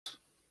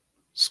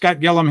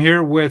Scott Gillum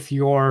here with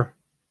your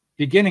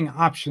beginning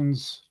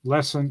options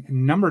lesson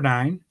number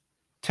 9,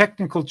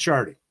 technical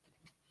charting.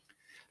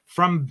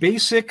 From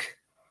basic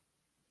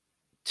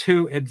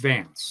to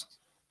advanced.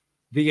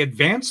 The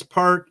advanced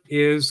part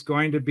is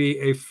going to be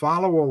a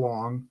follow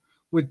along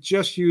with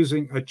just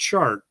using a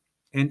chart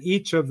and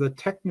each of the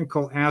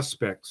technical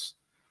aspects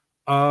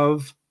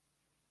of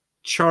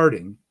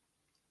charting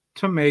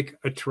to make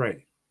a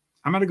trade.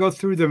 I'm going to go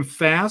through them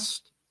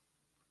fast.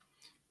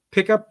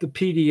 Pick up the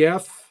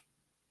PDF,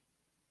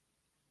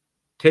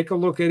 take a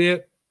look at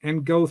it,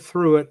 and go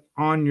through it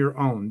on your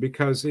own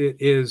because it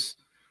is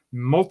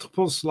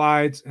multiple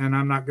slides and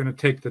I'm not going to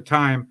take the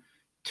time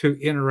to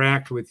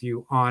interact with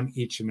you on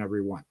each and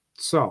every one.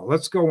 So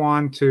let's go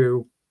on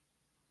to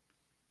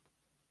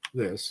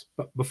this.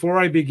 But before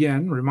I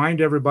begin,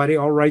 remind everybody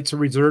all rights are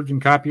reserved and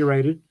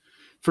copyrighted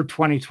for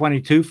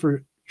 2022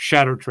 for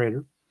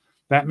ShadowTrader.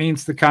 That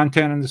means the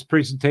content in this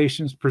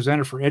presentation is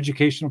presented for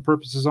educational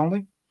purposes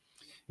only.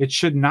 It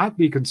should not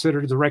be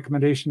considered as a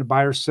recommendation to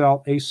buy or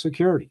sell a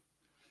security.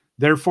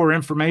 Therefore,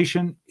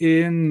 information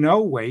in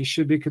no way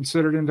should be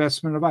considered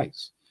investment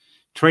advice.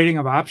 Trading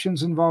of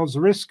options involves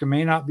risk and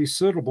may not be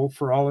suitable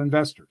for all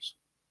investors.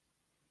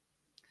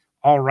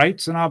 All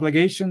rights and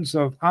obligations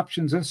of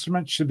options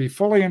instruments should be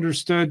fully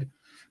understood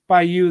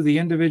by you, the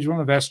individual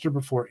investor,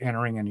 before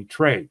entering any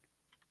trade.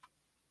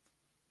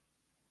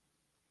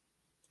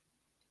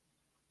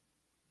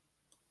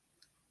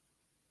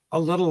 A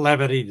little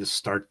levity to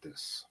start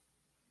this.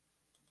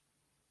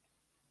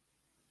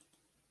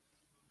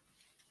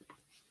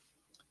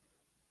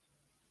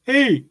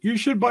 Hey, you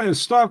should buy a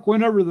stock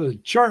whenever the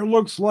chart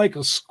looks like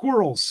a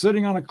squirrel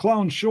sitting on a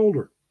clown's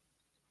shoulder.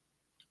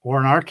 Or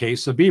in our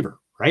case, a beaver,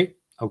 right?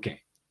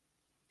 Okay.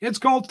 It's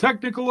called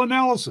technical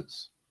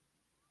analysis.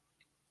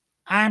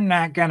 I'm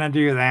not going to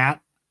do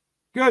that.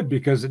 Good,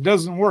 because it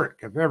doesn't work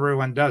if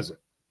everyone does it.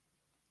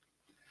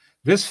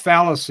 This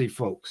fallacy,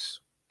 folks,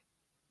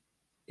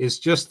 is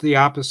just the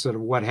opposite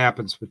of what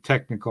happens with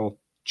technical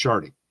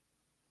charting,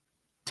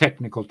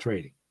 technical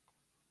trading.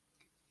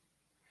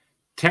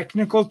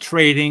 Technical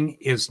trading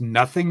is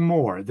nothing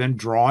more than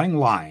drawing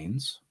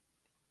lines,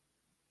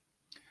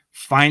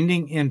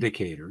 finding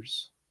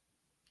indicators,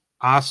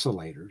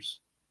 oscillators,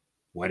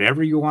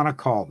 whatever you want to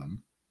call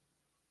them,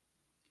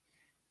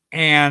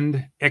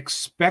 and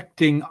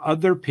expecting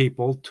other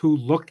people to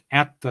look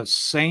at the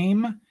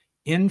same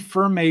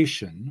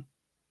information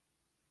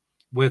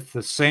with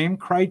the same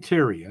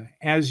criteria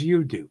as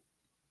you do.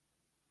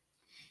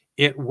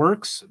 It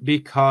works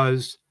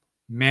because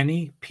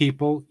many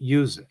people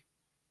use it.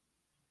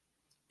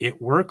 It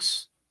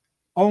works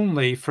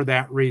only for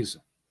that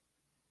reason.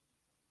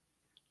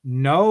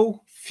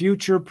 No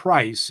future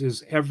price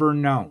is ever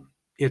known.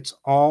 It's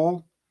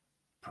all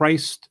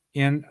priced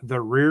in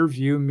the rear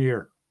view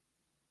mirror.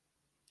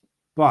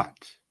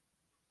 But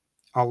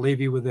I'll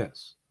leave you with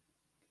this.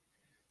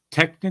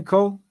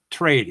 Technical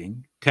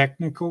trading,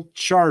 technical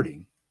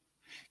charting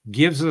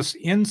gives us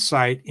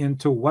insight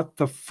into what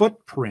the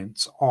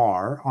footprints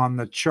are on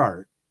the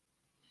chart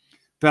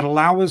that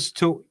allow us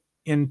to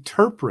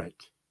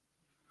interpret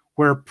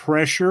where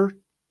pressure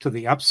to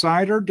the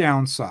upside or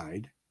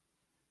downside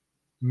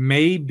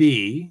may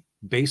be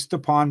based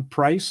upon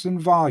price and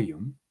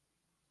volume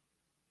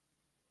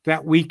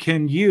that we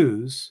can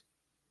use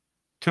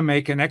to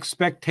make an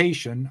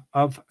expectation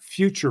of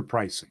future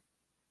pricing.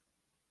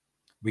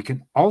 We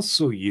can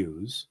also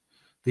use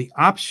the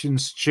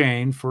options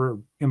chain for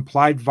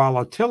implied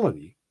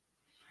volatility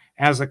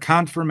as a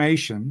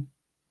confirmation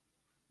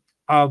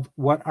of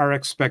what our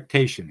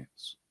expectation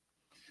is.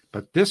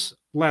 But this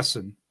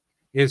lesson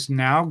is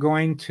now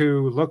going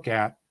to look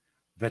at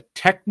the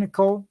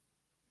technical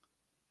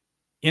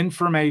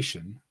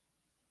information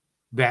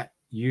that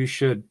you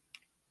should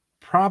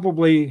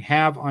probably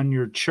have on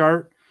your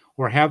chart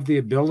or have the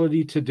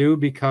ability to do,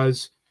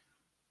 because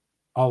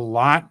a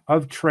lot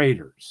of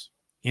traders,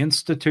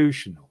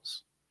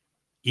 institutionals,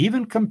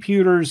 even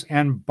computers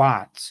and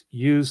bots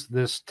use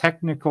this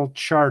technical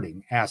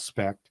charting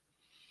aspect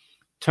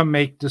to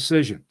make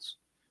decisions.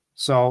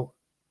 So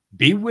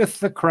be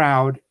with the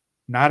crowd,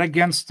 not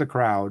against the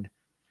crowd,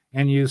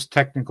 and use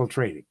technical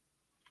trading.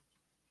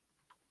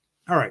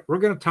 All right, we're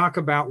going to talk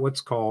about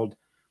what's called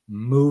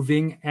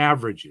moving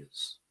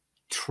averages,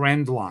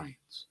 trend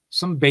lines,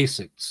 some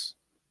basics.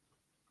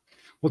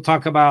 We'll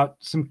talk about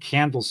some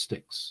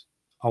candlesticks,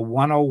 a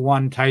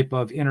 101 type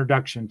of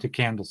introduction to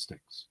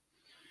candlesticks,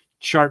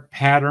 chart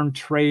pattern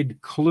trade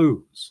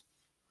clues,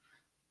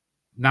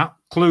 not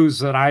clues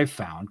that I've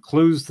found,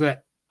 clues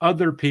that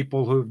other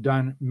people who've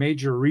done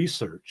major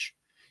research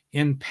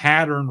in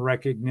pattern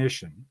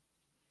recognition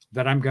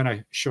that I'm going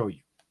to show you.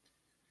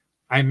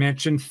 I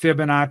mentioned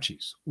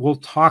Fibonacci's. We'll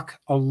talk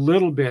a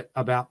little bit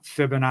about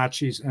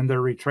Fibonacci's and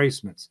their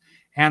retracements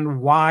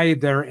and why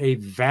they're a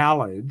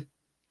valid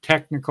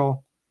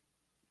technical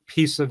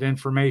piece of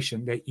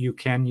information that you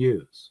can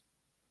use.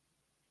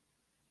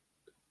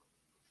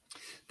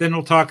 Then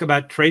we'll talk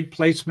about trade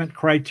placement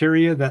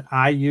criteria that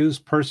I use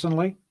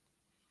personally,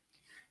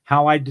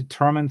 how I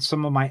determine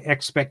some of my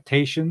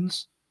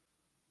expectations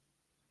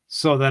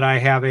so that I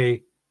have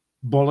a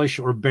bullish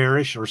or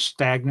bearish or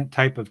stagnant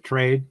type of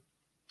trade.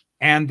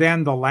 And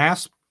then the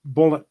last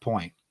bullet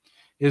point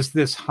is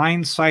this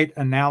hindsight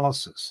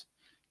analysis,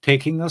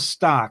 taking a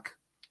stock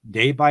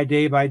day by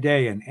day by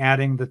day and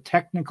adding the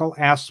technical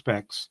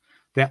aspects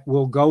that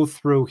we'll go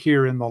through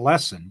here in the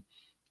lesson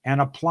and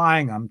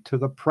applying them to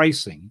the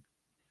pricing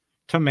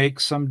to make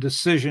some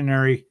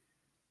decisionary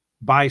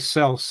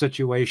buy-sell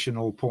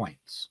situational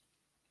points.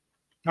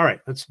 All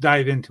right, let's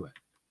dive into it.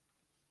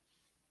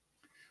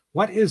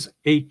 What is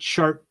a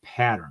chart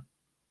pattern?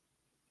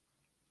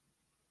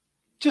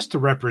 Just a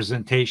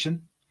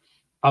representation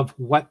of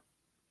what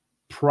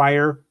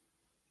prior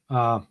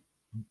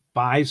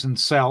buys and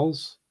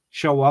sells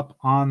show up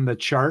on the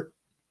chart.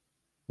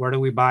 Where do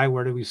we buy?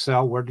 Where do we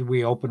sell? Where do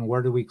we open?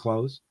 Where do we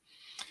close?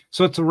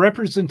 So it's a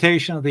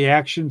representation of the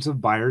actions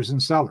of buyers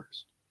and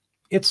sellers.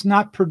 It's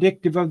not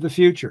predictive of the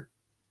future.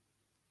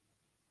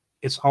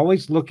 It's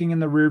always looking in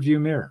the rearview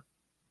mirror.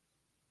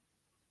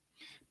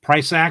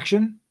 Price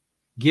action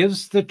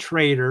gives the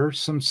trader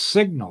some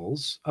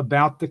signals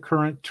about the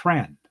current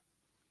trend.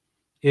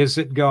 Is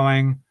it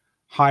going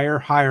higher,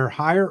 higher,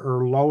 higher,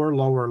 or lower,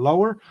 lower,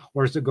 lower?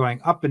 Or is it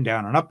going up and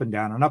down and up and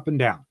down and up and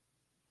down?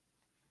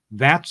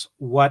 That's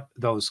what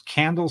those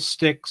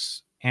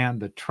candlesticks and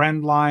the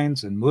trend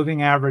lines and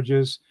moving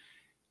averages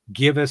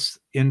give us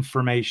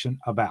information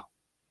about.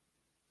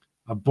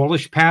 A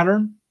bullish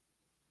pattern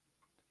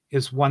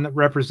is one that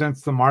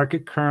represents the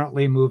market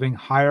currently moving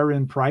higher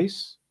in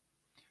price.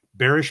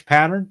 Bearish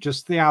pattern,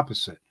 just the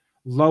opposite,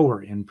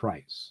 lower in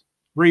price.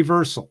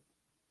 Reversal.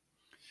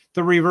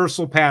 The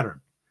reversal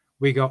pattern.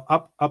 We go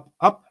up, up,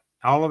 up.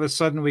 All of a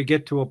sudden we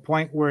get to a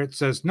point where it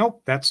says,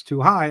 nope, that's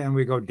too high, and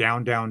we go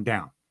down, down,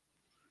 down.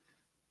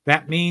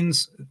 That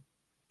means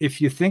if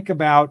you think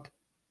about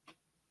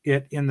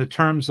it in the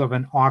terms of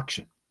an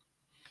auction,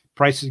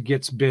 prices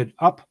gets bid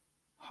up,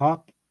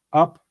 up,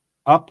 up,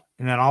 up,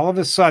 and then all of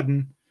a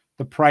sudden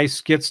the price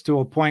gets to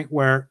a point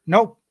where,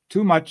 nope,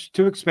 too much,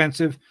 too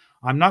expensive.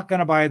 I'm not going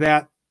to buy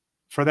that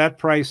for that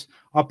price.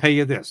 I'll pay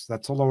you this.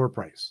 That's a lower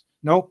price.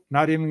 Nope,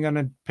 not even going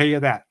to pay you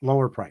that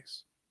lower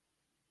price.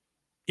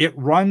 It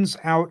runs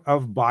out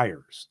of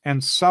buyers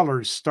and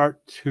sellers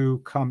start to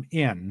come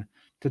in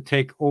to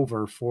take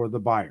over for the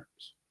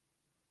buyers.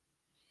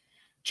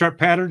 Chart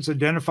patterns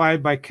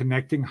identified by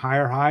connecting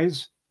higher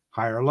highs,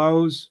 higher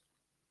lows,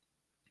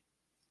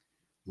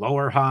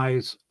 lower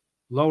highs,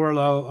 lower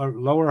low, or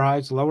lower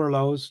highs, lower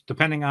lows,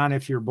 depending on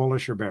if you're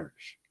bullish or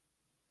bearish.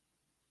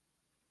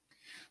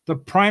 The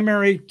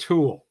primary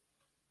tool,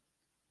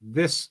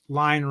 this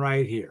line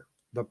right here,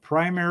 the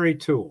primary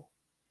tool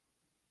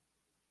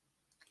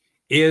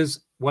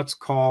is what's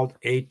called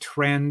a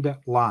trend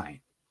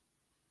line,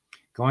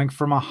 going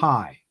from a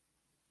high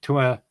to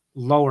a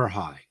lower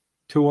high,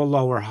 to a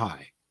lower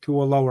high,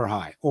 to a lower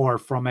high, or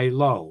from a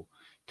low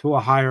to a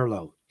higher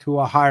low, to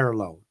a higher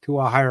low, to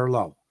a higher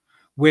low,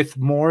 with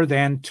more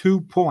than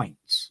 2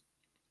 points.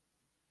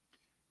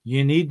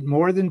 You need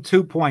more than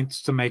 2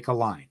 points to make a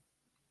line,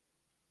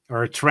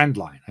 or a trend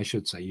line, I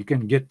should say. You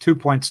can get 2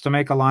 points to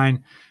make a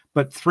line,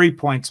 but 3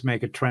 points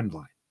make a trend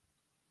line.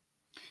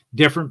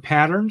 Different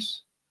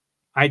patterns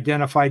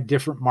identify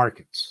different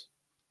markets.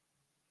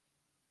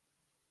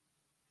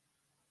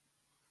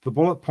 The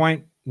bullet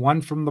point,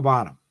 one from the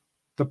bottom.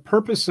 The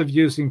purpose of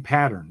using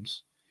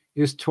patterns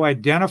is to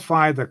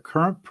identify the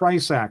current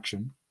price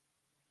action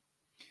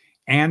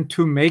and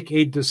to make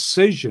a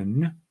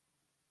decision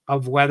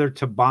of whether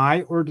to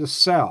buy or to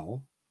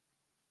sell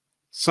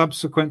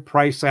subsequent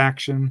price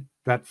action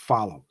that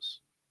follows.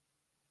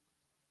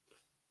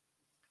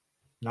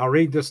 Now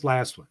read this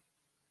last one.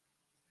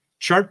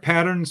 Chart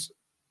patterns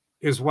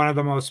is one of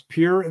the most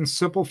pure and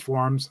simple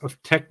forms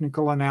of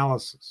technical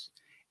analysis,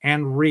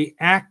 and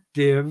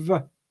reactive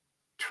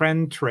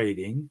trend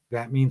trading,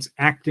 that means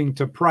acting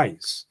to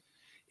price,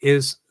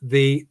 is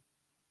the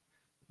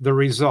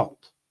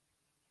result.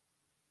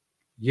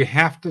 You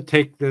have to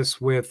take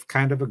this with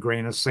kind of a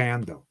grain of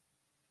sand, though.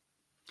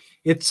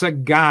 It's a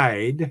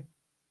guide,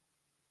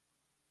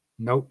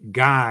 note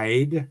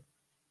guide,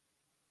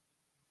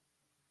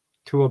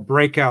 to a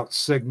breakout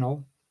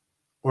signal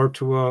or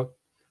to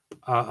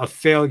a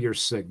failure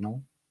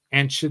signal,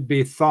 and should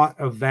be thought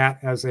of that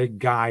as a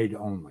guide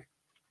only.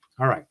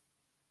 All right.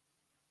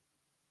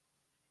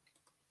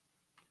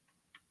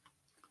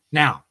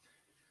 Now,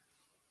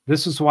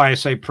 this is why I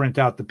say print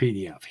out the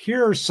PDF.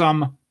 Here are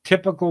some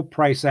typical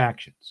price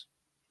actions.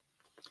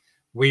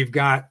 We've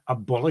got a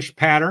bullish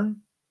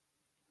pattern,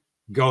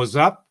 goes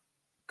up,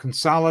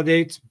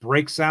 consolidates,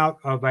 breaks out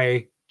of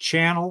a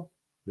channel.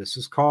 This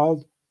is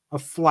called a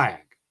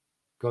flag,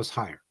 goes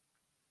higher.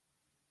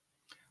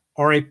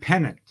 Or a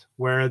pennant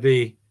where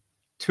the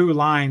two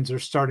lines are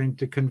starting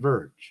to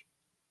converge.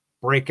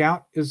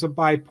 Breakout is a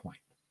buy point.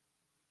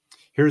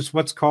 Here's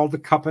what's called the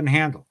cup and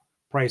handle.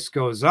 Price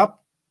goes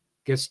up,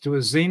 gets to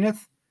a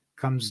zenith,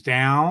 comes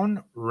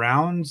down,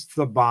 rounds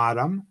the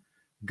bottom,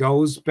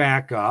 goes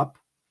back up,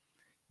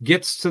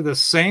 gets to the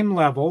same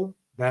level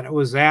that it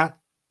was at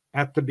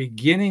the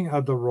beginning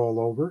of the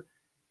rollover,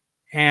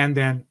 and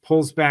then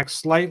pulls back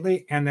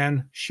slightly and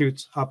then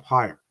shoots up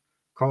higher,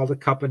 called a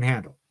cup and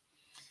handle.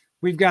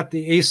 We've got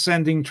the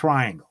ascending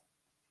triangle.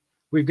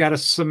 We've got a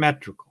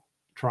symmetrical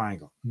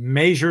triangle.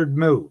 Measured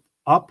move,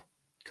 up,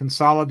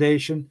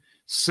 consolidation,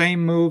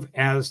 same move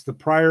as the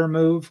prior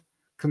move,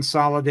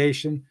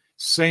 consolidation,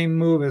 same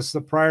move as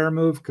the prior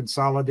move,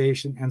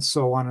 consolidation, and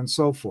so on and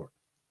so forth.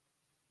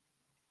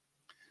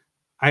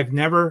 I've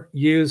never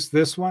used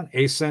this one,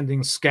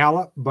 ascending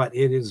scallop, but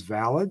it is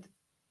valid.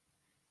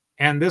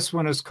 And this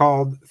one is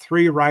called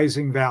three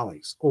rising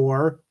valleys,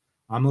 or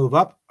a move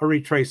up, a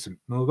retracement,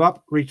 move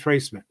up,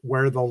 retracement,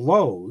 where the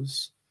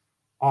lows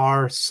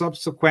are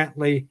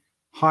subsequently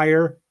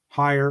higher,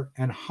 higher,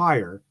 and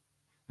higher.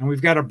 And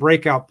we've got a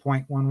breakout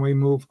point when we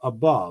move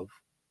above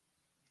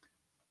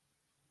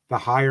the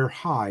higher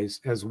highs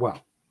as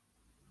well.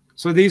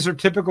 So these are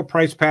typical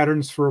price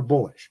patterns for a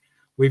bullish.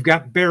 We've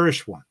got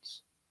bearish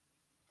ones.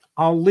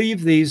 I'll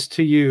leave these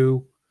to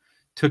you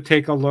to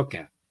take a look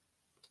at.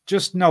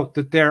 Just note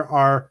that there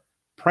are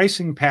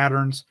pricing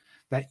patterns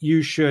that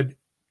you should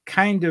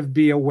kind of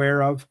be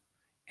aware of,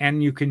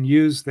 and you can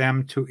use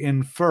them to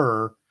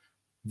infer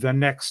the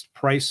next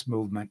price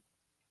movement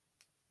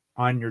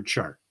on your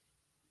chart.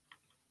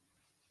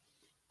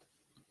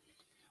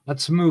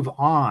 Let's move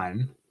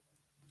on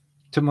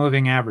to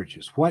moving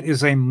averages. What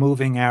is a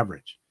moving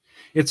average?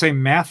 It's a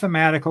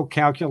mathematical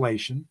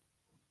calculation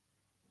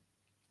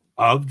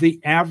of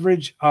the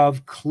average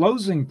of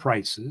closing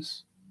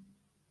prices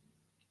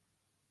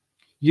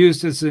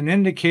used as an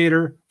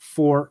indicator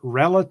for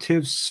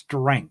relative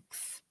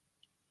strength.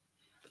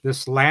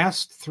 This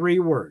last three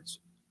words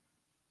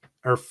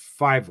are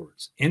 5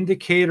 words.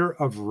 Indicator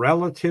of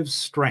relative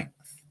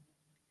strength.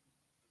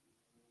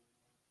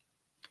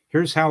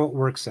 Here's how it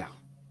works out.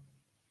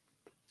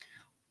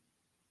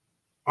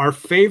 Our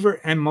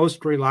favorite and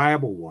most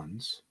reliable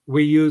ones,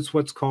 we use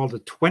what's called a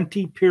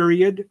 20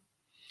 period.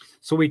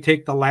 So we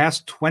take the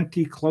last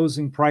 20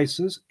 closing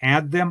prices,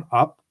 add them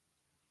up,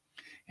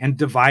 and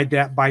divide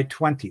that by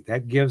 20.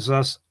 That gives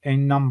us a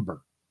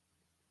number.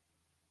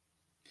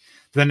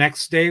 The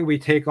next day, we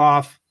take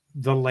off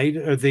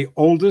the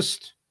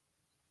oldest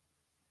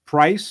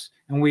price,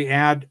 and we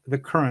add the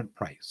current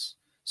price.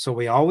 So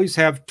we always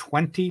have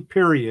 20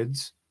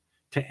 periods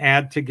to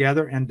add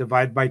together and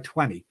divide by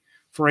 20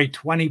 for a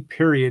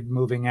 20-period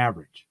moving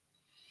average.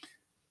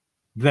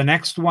 The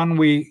next one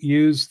we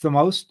use the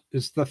most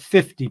is the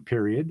 50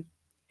 period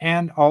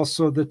and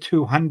also the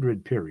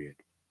 200 period.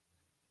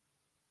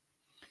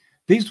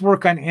 These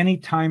work on any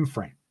time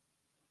frame.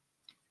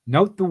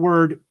 Note the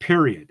word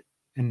period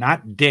and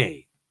not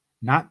day,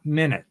 not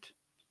minute,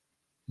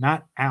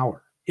 not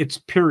hour. It's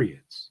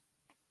periods.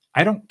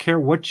 I don't care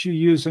what you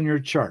use on your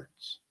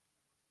charts.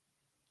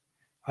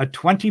 A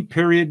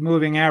 20-period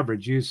moving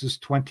average uses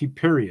 20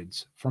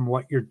 periods from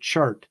what your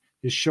chart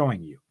is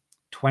showing you,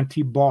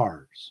 20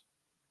 bars.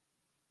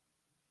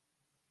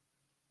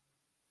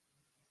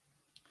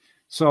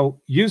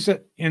 So use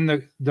it in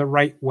the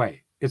right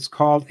way. It's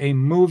called a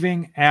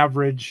moving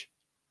average,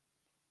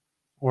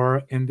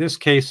 or in this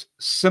case,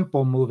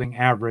 simple moving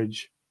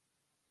average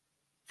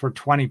for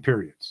 20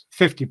 periods,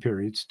 50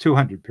 periods,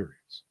 200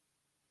 periods.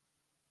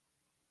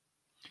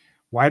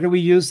 Why do we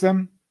use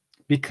them?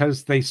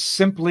 Because they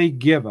simply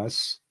give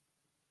us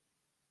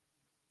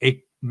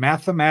a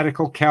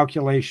mathematical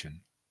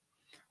calculation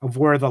of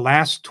where the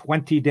last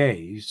 20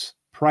 days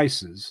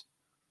prices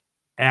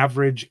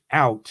average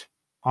out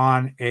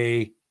on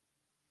an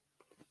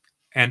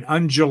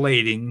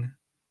undulating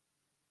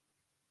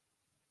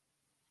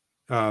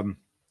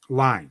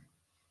line.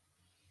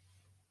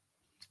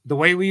 The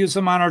way we use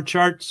them on our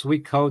charts, we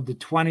code the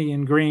 20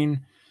 in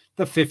green,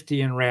 the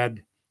 50 in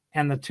red,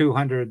 and the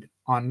 200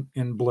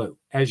 in blue,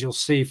 as you'll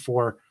see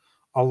for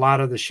a lot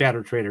of the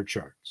ShadowTrader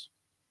charts.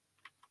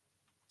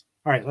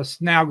 All right,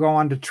 let's now go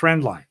on to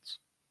trend lines.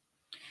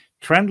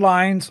 Trend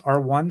lines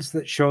are ones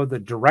that show the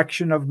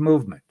direction of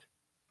movement,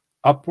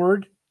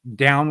 upward,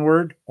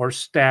 downward, or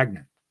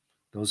stagnant.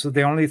 Those are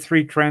the only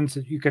 3 trends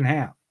that you can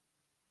have.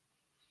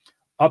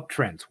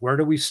 Uptrends, where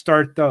do we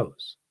start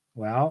those?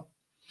 Well,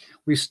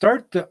 we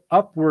start the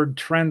upward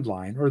trend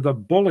line or the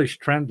bullish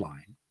trend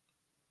line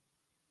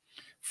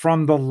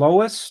from the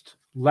lowest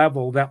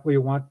level that we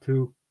want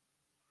to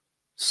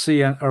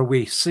see, or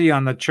we see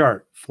on the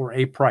chart for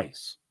a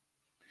price.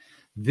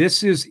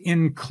 This is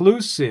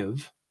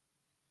inclusive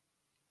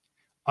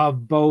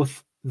of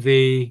both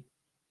the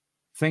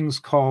things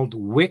called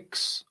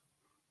wicks,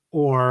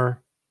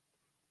 or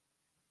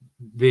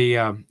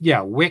the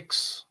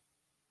wicks,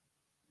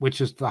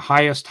 which is the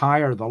highest high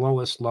or the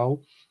lowest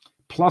low,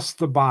 plus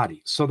the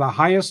body. So the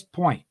highest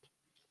point,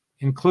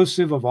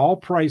 inclusive of all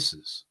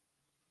prices,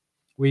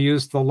 we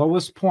use the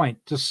lowest point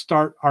to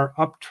start our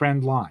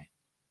uptrend line.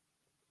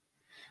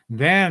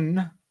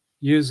 Then,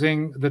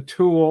 using the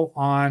tool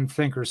on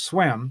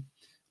Thinkorswim,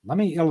 let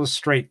me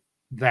illustrate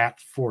that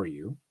for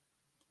you.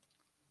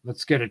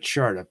 Let's get a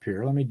chart up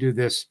here. Let me do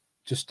this,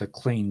 just a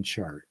clean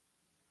chart.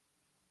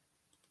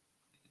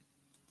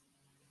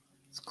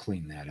 Let's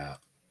clean that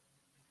up.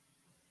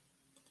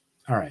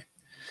 All right.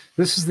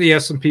 This is the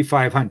S&P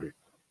 500.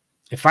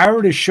 If I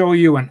were to show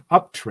you an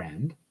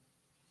uptrend,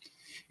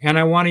 and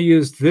I want to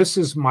use this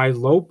as my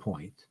low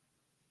point,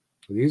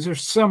 these are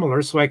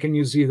similar, so I can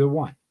use either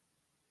one.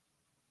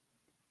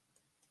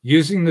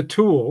 Using the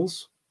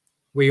tools,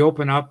 we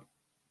open up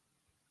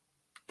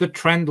the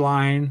trend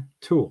line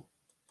tool.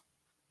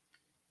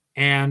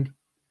 And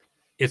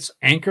it's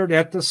anchored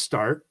at the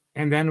start,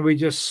 and then we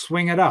just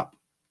swing it up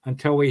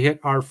until we hit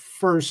our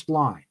first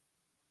line,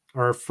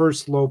 or our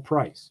first low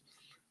price.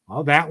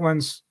 Well, that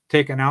one's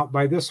taken out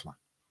by this one.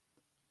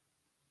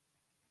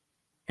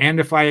 And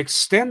if I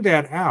extend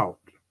that out,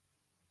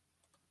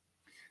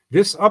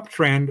 this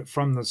uptrend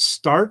from the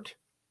start,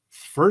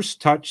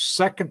 first touch,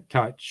 second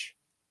touch,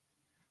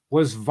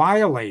 was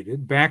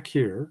violated back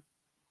here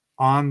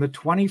on the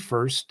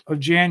 21st of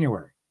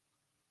January.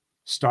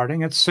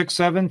 Starting at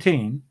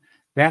 617,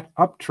 that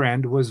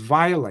uptrend was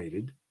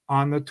violated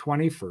on the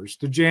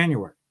 21st of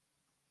January.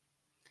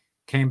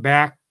 Came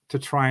back to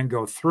try and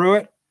go through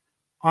it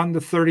on the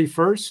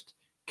 31st,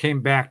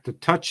 came back to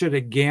touch it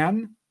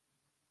again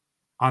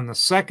on the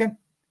 2nd,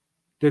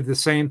 did the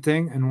same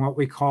thing in what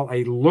we call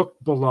a look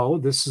below.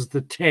 This is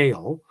the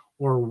tail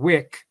or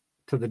wick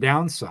to the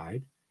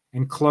downside,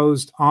 and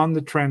closed on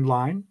the trend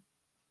line.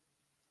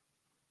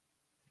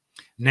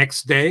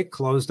 Next day,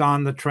 closed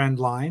on the trend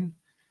line.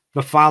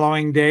 The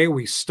following day,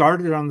 we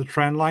started on the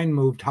trend line,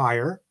 moved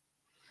higher.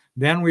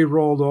 Then we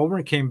rolled over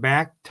and came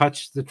back,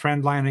 touched the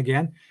trend line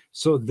again.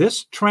 So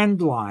this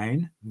trend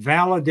line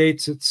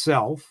validates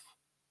itself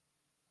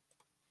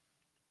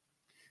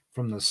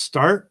from the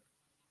start,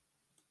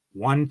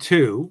 1,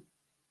 2,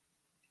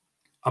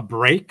 a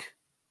break,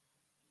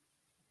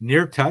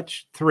 near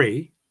touch,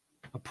 3,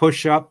 a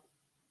push up,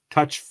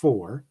 touch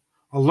 4,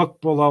 a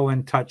look below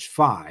and touch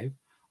 5,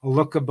 a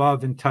look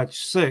above and touch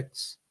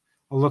 6,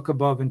 a look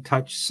above and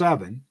touch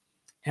 7,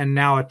 and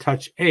now a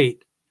touch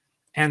 8,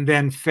 and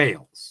then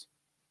fails.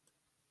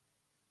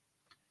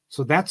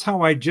 So that's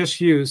how I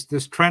just used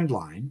this trend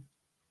line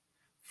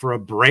for a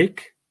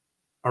break,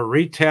 a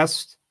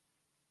retest,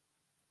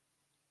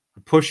 a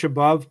push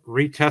above,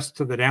 retest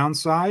to the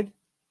downside,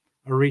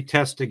 a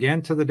retest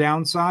again to the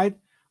downside,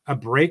 a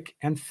break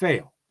and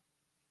fail.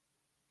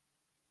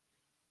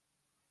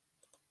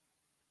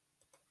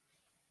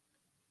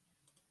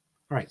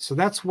 All right, so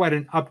that's what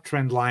an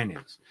uptrend line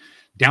is.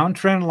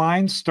 Downtrend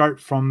lines start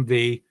from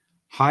the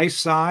high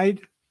side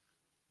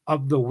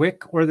of the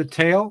wick or the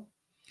tail,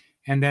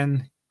 and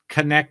then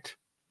connect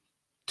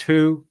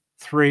 2,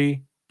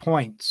 3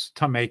 points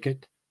to make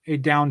it a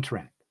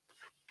downtrend.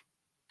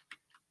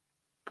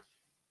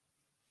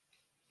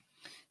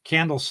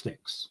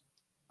 Candlesticks.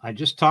 I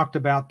just talked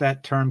about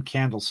that term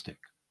candlestick.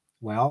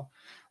 Well,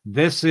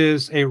 this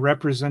is a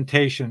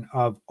representation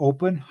of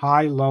open,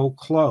 high, low,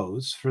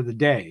 close for the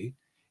day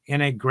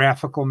in a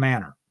graphical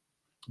manner,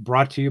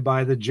 brought to you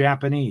by the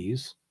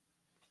Japanese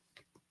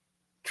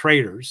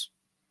traders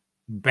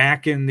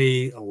back in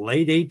the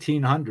late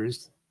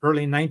 1800s,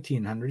 early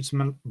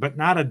 1900s, but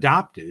not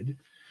adopted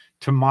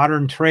to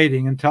modern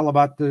trading until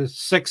about the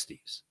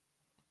 60s.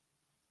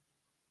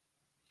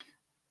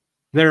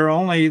 They're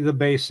only the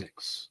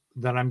basics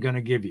that I'm going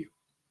to give you.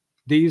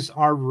 These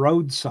are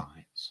road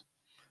signs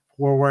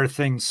for where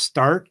things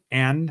start,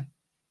 end,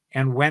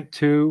 and went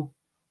to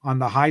on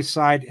the high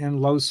side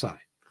and low side.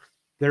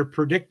 Their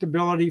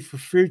predictability for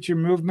future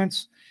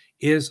movements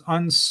is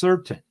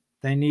uncertain.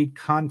 They need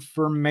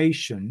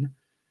confirmation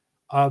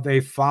of a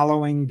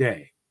following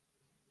day.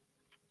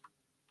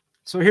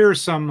 So here are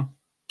some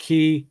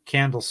key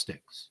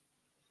candlesticks.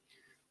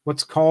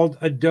 What's called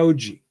a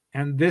doji,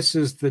 and this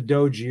is the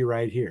doji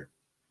right here.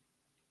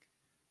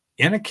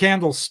 In a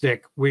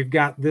candlestick, we've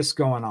got this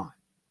going on.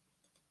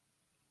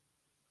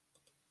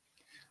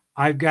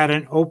 I've got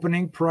an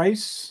opening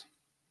price.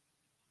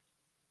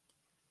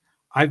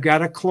 I've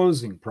got a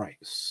closing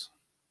price.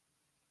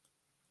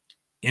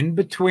 In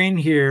between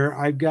here,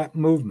 I've got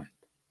movement.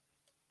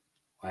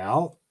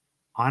 Well,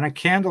 on a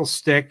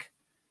candlestick,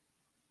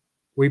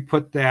 we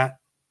put that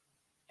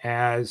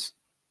as,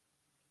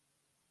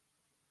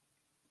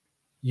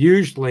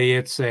 usually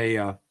it's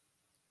a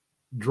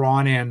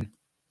drawn in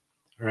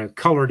or a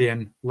colored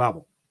in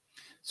level.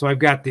 So I've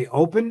got the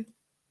open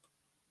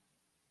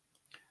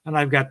and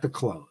I've got the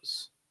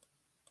close.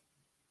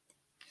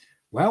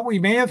 Well, we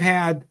may have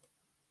had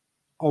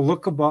a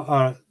look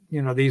above,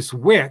 these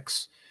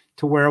wicks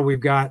to where we've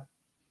got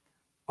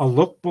a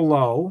look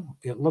below.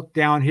 It looked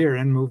down here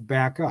and moved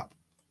back up.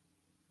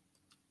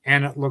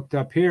 And it looked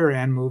up here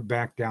and moved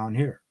back down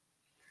here.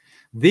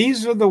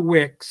 These are the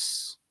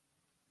wicks.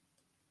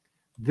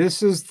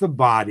 This is the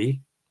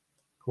body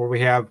where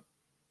we have,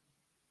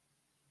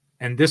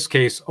 in this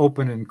case,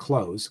 open and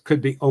close.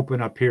 Could be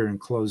open up here and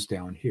close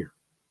down here.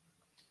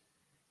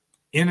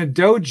 In a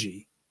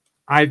doji,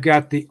 I've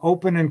got the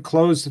open and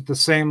close at the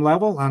same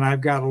level, and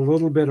I've got a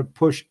little bit of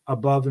push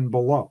above and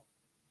below.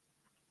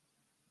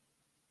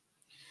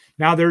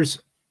 Now,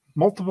 there's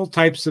multiple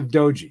types of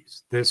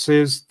dojis. This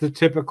is the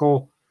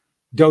typical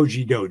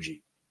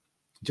doji,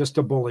 just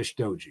a bullish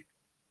doji.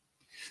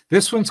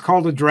 This one's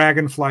called a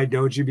dragonfly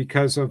doji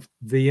because of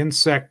the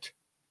insect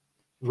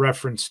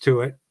reference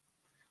to it.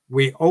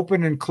 We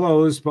open and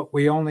close, but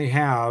we only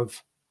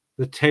have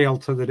the tail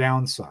to the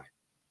downside.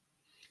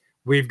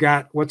 We've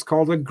got what's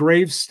called a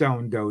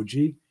gravestone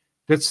doji.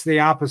 That's the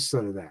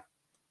opposite of that.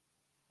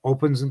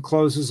 Opens and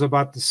closes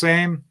about the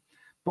same,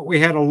 but we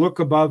had a look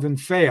above and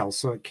fail,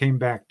 so it came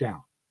back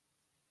down.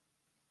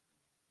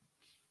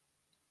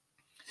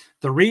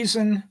 The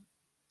reason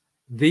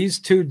these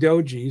two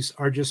dojis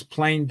are just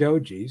plain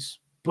dojis,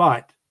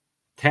 but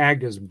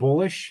tagged as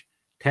bullish,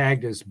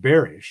 tagged as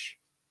bearish,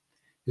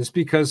 is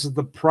because of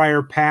the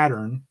prior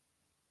pattern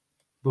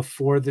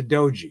before the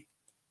doji.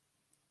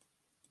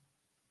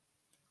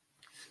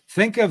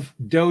 Think of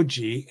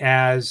doji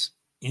as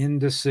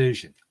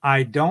indecision.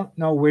 I don't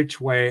know which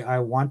way I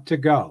want to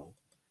go,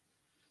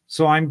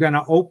 so I'm going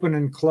to open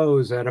and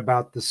close at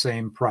about the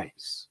same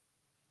price.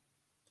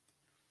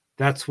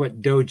 That's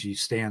what doji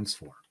stands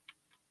for.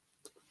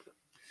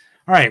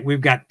 All right,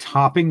 we've got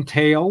topping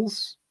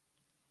candles,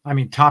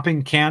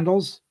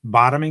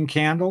 bottoming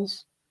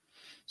candles.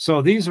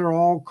 So these are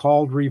all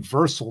called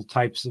reversal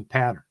types of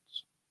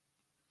patterns.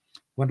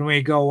 When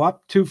we go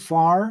up too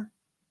far,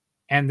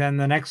 and then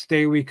the next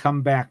day we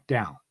come back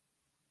down.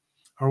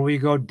 Or we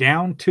go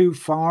down too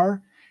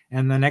far,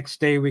 and the next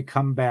day we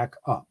come back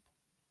up.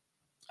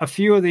 A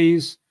few of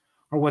these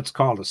are what's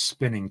called a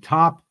spinning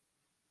top,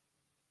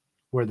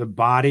 where the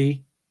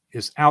body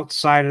is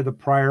outside of the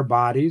prior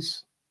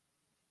bodies,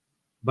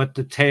 but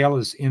the tail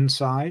is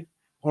inside.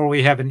 Or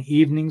we have an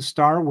evening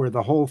star where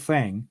the whole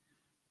thing,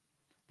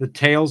 the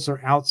tails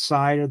are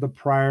outside of the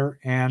prior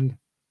and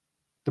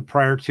the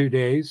prior 2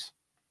 days.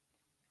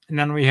 And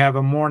then we have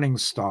a morning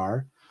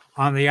star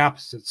on the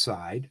opposite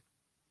side.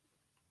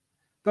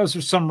 Those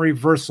are some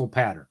reversal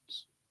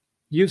patterns.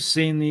 You've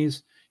seen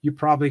these. You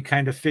probably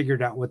kind of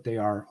figured out what they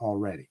are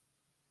already.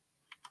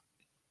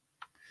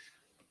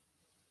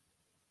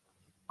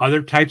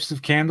 Other types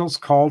of candles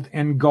called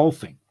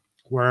engulfing,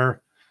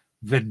 where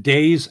the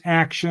day's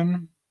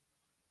action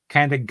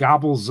kind of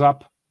gobbles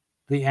up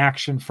the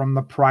action from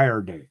the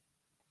prior day,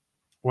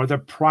 or the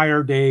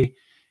prior day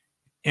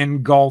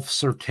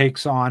engulfs or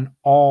takes on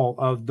all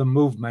of the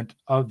movement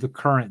of the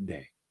current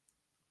day.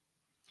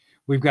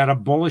 We've got a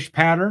bullish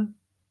pattern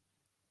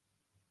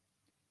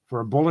for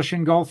a bullish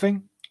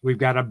engulfing. We've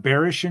got a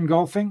bearish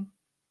engulfing.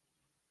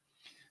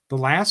 The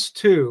last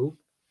two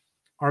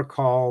are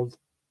called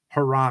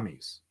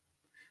haramis.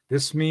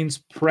 This means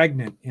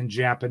pregnant in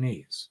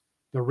Japanese.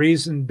 The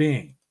reason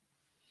being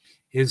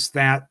is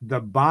that the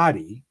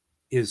body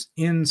is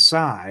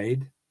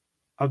inside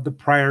of the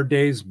prior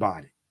day's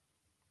body.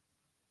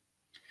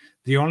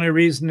 The only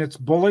reason it's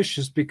bullish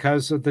is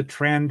because of the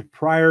trend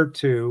prior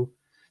to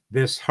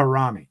this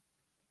harami,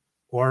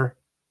 or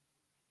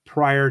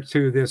prior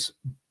to this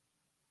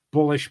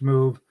bullish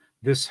move,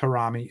 this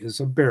harami is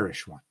a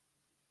bearish one.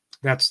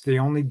 That's the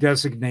only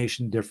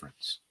designation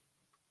difference.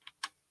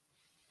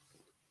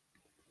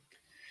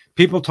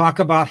 People talk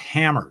about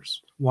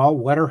hammers. Well,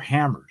 what are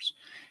hammers?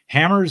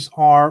 Hammers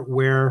are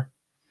where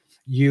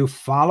you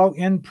follow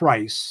in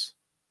price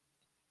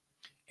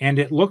and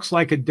it looks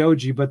like a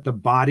doji, but the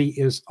body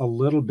is a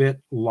little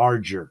bit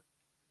larger.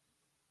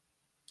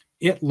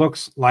 It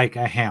looks like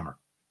a hammer.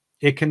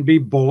 It can be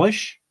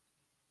bullish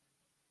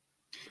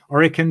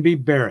or it can be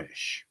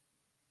bearish.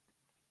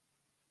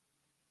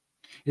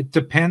 It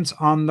depends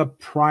on the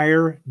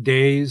prior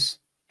day's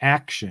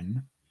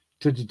action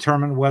to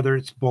determine whether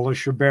it's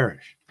bullish or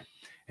bearish.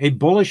 A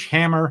bullish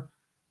hammer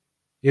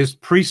is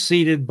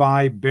preceded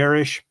by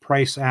bearish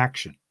price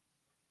action.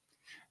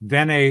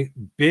 Then a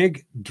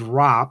big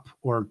drop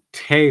or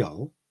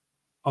tail,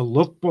 a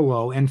look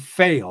below and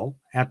fail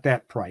at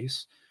that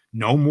price.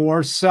 No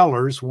more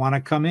sellers want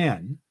to come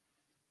in.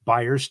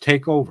 Buyers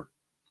take over.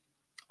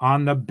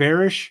 On the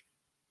bearish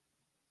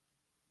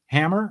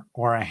hammer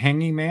or a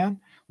hanging man,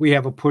 we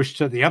have a push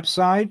to the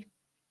upside.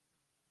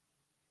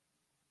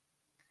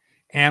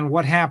 And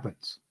what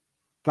happens?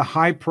 The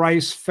high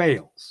price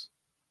fails.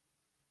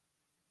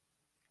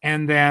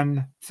 And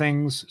then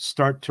things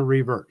start to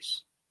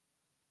reverse.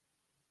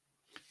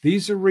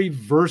 These are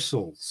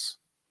reversals.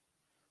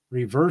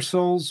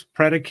 Reversals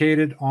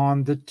predicated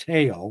on the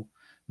tail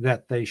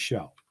that they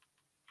show.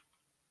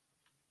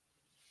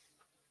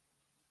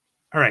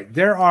 All right,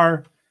 there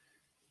are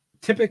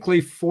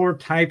typically 4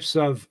 types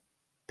of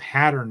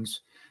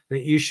patterns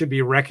that you should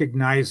be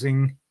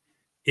recognizing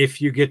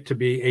if you get to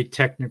be a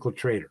technical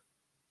trader.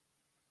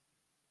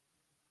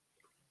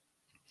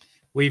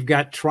 We've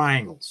got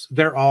triangles.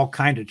 They're all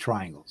kind of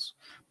triangles,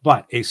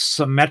 but a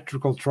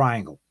symmetrical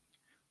triangle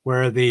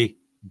where the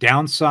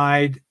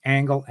downside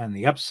angle and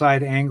the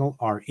upside angle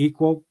are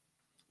equal.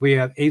 We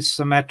have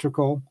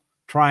asymmetrical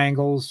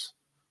triangles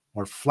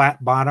or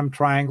flat bottom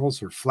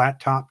triangles or flat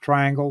top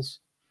triangles.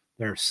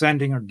 They're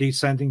ascending or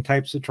descending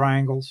types of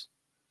triangles.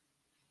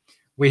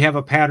 We have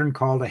a pattern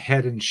called a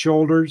head and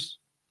shoulders.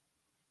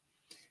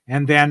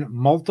 And then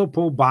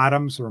multiple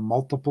bottoms or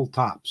multiple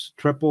tops,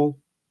 triple,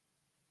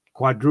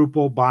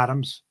 quadruple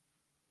bottoms,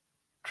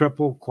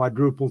 triple,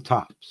 quadruple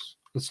tops.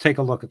 Let's take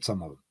a look at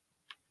some of them.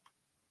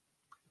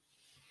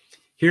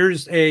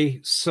 Here's a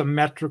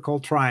symmetrical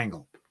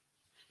triangle.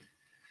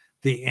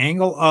 The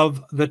angle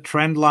of the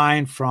trend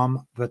line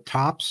from the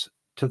tops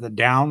to the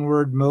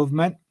downward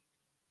movement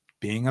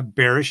being a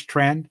bearish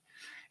trend,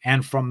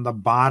 and from the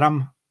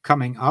bottom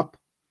coming up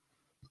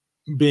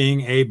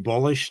being a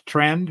bullish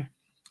trend,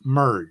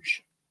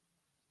 merge.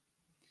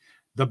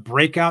 The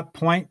breakout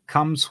point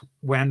comes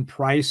when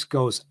price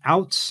goes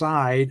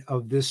outside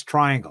of this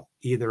triangle,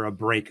 either a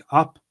break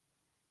up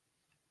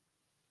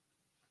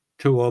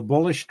to a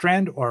bullish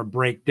trend or a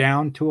break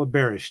down to a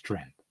bearish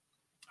trend.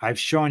 I've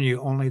shown you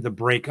only the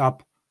break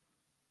up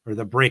or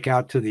the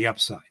breakout to the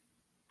upside.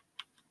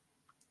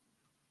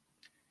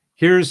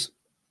 Here's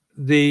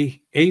the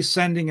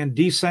ascending and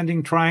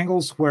descending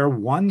triangles where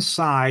one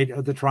side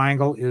of the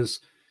triangle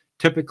is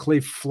typically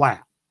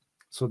flat.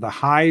 So the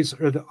highs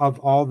are of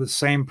all the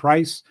same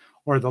price,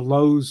 or the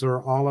lows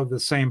are all of the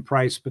same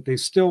price, but they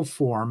still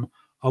form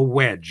a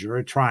wedge or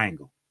a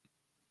triangle.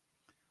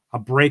 A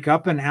break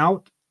up and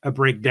out, a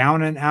break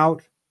down and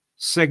out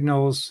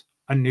signals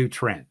a new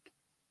trend.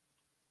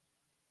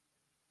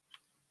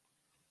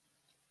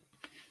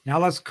 Now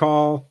let's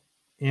call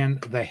in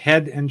the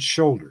head and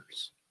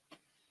shoulders,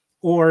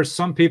 or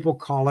some people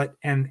call it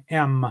an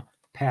M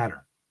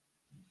pattern.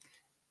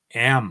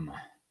 M.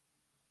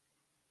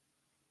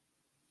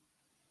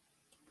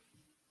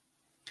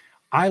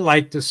 I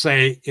like to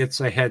say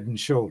it's a head and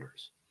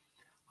shoulders.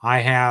 I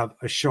have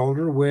a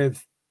shoulder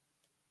with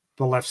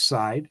the left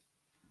side.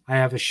 I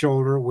have a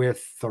shoulder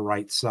with the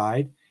right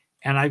side,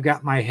 and I've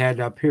got my head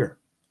up here.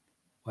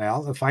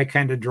 Well, if I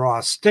kind of draw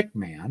a stick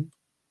man,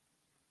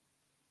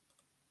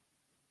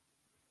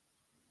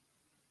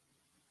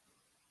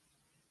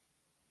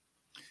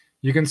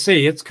 you can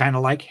see it's kind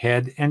of like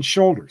head and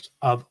shoulders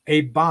of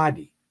a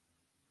body.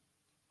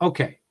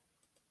 Okay.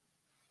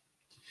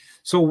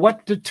 So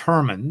what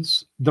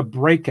determines the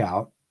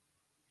breakout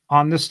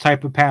on this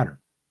type of pattern?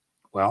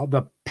 Well,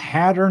 the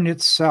pattern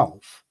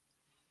itself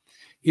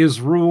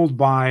is ruled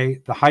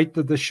by the height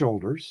of the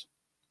shoulders.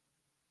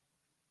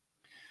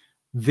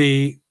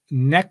 The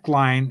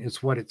neckline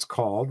is what it's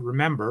called.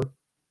 Remember,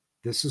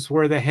 this is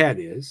where the head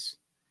is.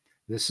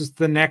 This is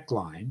the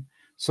neckline.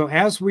 So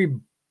as we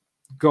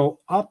go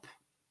up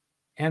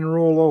and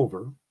roll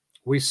over,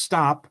 we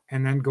stop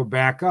and then go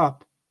back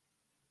up,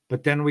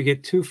 but then we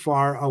get too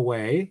far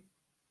away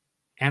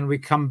and we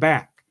come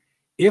back.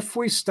 If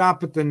we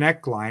stop at the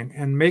neckline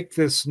and make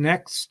this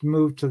next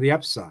move to the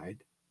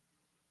upside,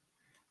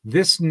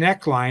 this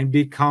neckline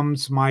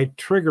becomes my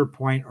trigger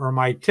point or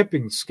my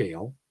tipping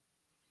scale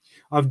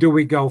of, do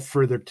we go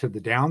further to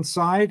the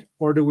downside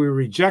or do we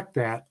reject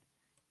that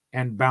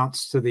and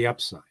bounce to the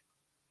upside?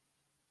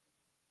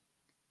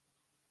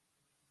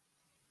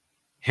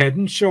 Head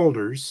and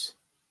shoulders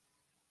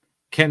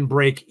can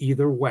break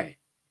either way.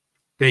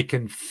 They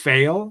can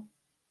fail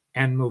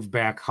and move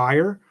back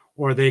higher,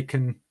 or they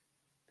can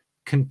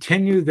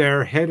continue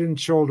their head and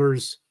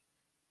shoulders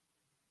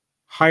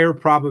higher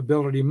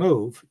probability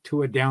move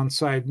to a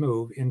downside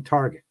move in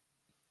target.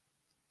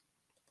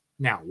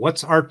 Now,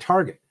 what's our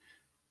target?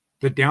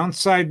 The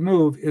downside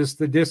move is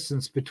the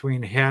distance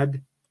between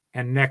head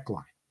and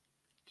neckline.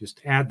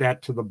 Just add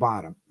that to the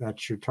bottom.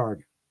 That's your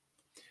target.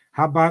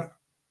 How about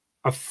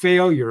a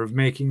failure of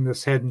making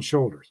this head and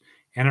shoulders,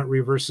 and it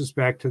reverses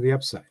back to the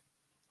upside?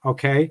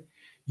 Okay,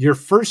 your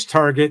first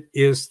target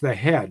is the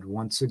head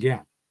once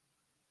again.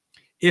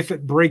 If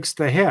it breaks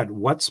the head,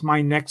 what's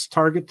my next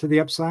target to the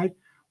upside?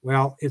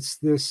 Well, it's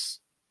this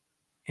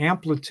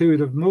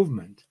amplitude of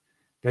movement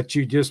that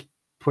you just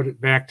put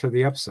it back to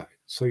the upside.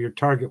 So your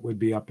target would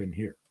be up in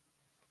here.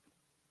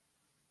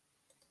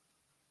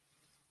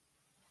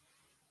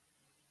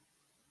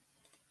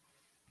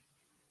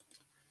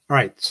 All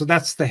right, so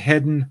that's the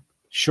head and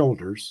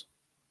shoulders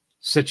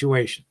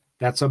situation.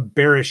 That's a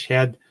bearish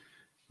head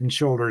and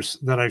shoulders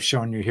that I've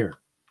shown you here.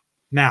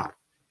 Now,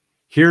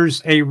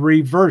 here's a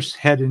reverse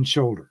head and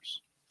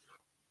shoulders.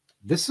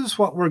 This is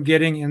what we're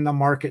getting in the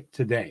market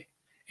today,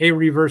 a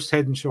reverse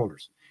head and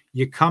shoulders.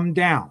 You come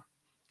down,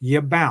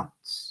 you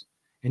bounce,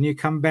 and you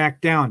come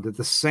back down to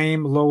the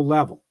same low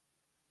level.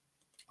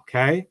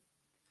 Okay?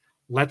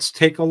 Let's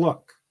take a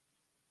look.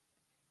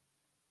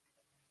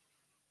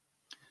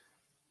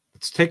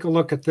 Let's take a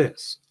look at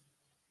this.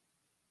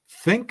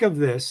 Think of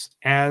this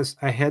as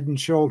a head and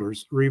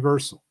shoulders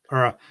reversal,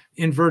 or an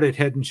inverted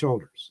head and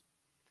shoulders.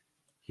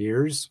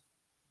 Here's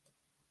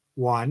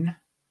one,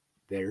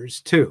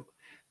 there's two.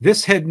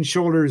 This head and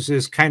shoulders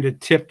is kind of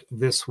tipped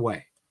this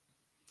way.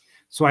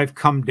 So I've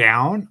come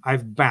down,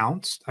 I've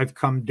bounced, I've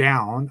come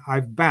down,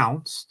 I've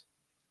bounced,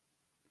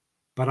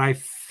 but I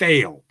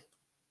failed.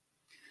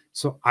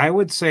 So I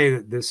would say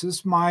that this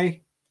is my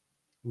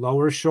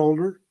lower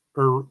shoulder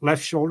or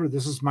left shoulder,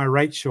 this is my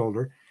right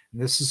shoulder, and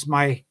this is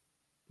my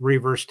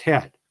reversed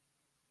head.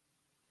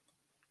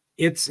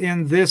 It's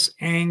in this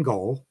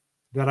angle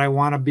that I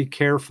want to be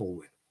careful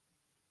with.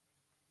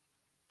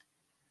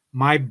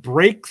 My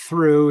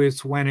breakthrough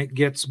is when it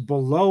gets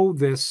below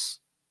this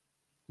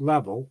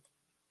level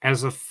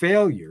as a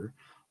failure,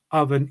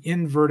 of an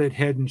inverted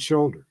head and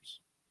shoulders.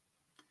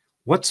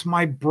 What's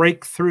my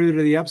breakthrough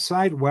to the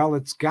upside? Well,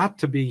 it's got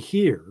to be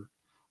here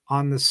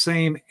on the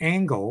same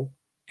angle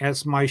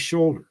as my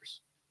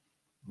shoulders.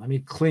 Let me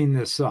clean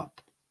this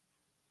up.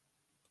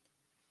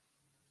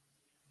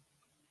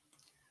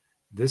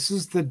 This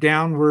is the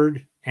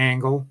downward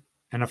angle,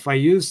 and if I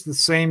use the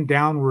same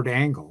downward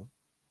angle,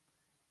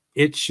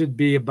 it should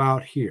be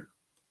about here.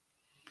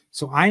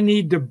 So I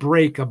need to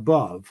break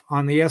above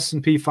on the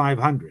S&P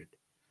 500,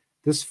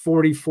 this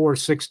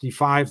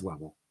 4465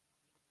 level,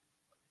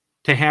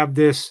 to have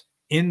this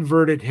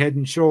inverted head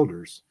and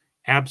shoulders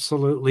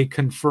absolutely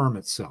confirm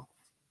itself.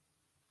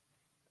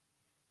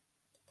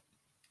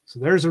 So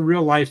there's a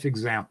real life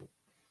example.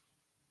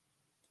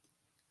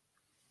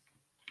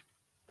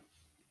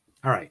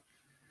 All right.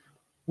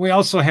 We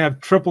also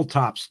have triple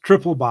tops,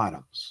 triple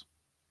bottoms.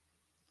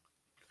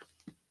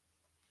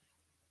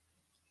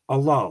 A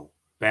low,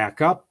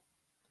 back up,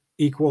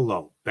 equal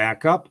low,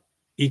 back up,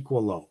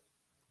 equal low,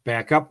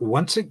 back up.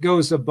 Once it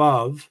goes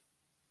above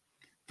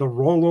the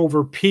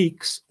rollover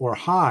peaks or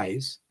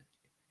highs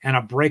and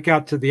a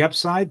breakout to the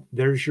upside,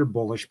 there's your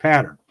bullish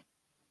pattern.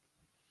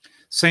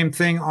 Same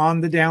thing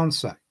on the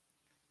downside.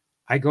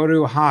 I go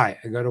to a high,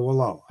 I go to a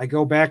low. I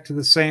go back to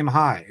the same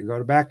high. I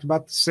go back to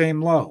about the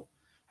same low.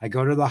 I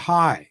go to the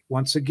high.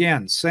 Once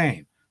again,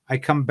 same. I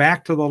come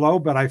back to the low,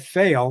 but I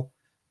fail.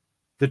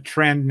 The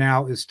trend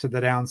now is to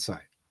the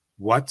downside.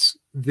 What's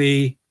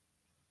the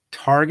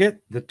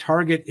target? The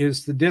target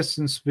is the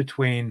distance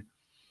between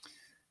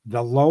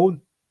the low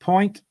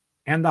point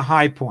and the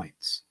high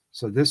points.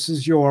 So this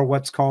is your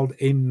what's called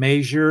a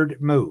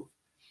measured move.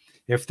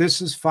 If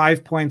this is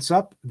 5 points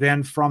up,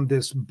 then from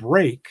this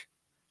break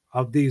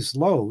of these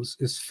lows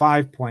is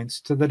 5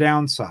 points to the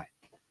downside.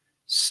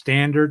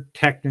 Standard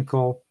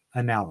technical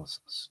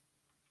analysis.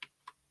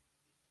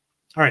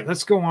 All right,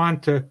 let's go on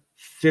to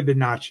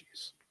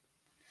Fibonacci's.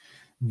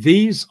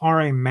 These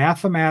are a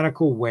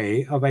mathematical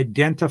way of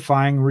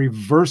identifying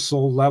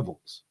reversal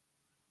levels.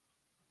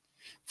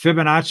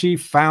 Fibonacci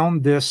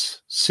found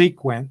this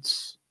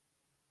sequence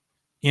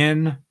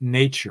in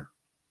nature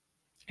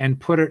and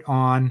put it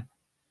on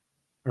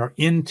or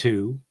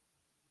into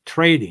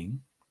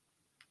trading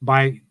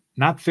by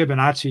not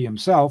Fibonacci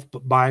himself,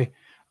 but by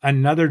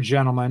another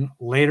gentleman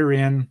later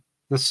in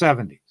the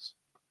 70s.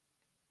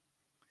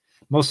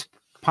 Most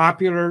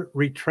popular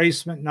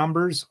retracement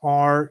numbers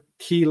are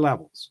key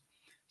levels.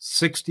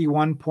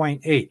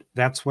 61.8,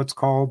 that's what's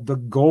called the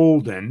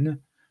golden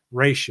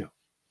ratio.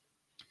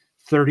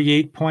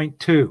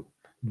 38.2,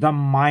 the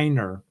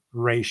minor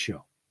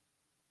ratio.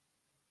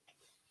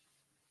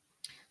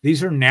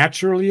 These are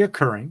naturally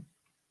occurring.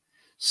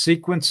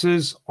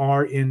 Sequences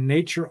are in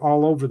nature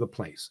all over the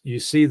place. You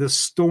see the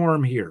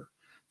storm here,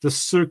 the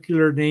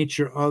circular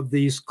nature of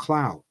these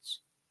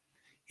clouds.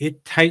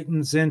 It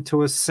tightens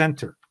into a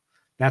center.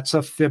 That's a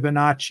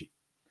Fibonacci.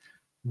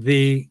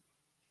 The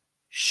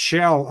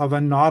shell of a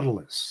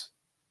nautilus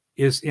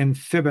is in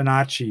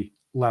Fibonacci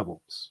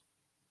levels.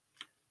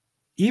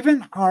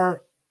 Even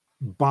our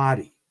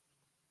body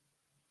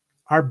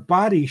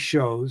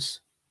shows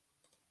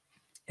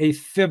a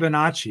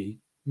Fibonacci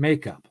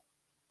makeup.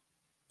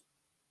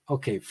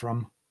 Okay,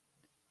 from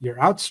your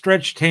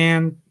outstretched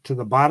hand to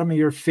the bottom of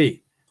your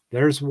feet,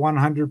 there's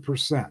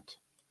 100%.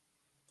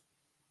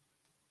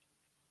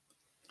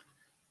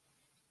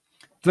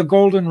 The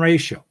golden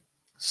ratio,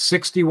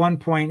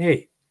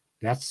 61.8.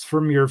 That's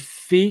from your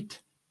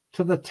feet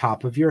to the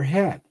top of your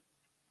head.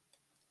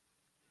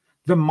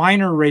 The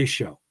minor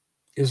ratio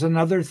is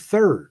another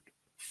third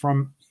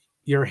from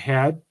your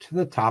head to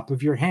the top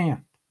of your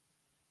hand.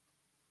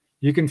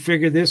 You can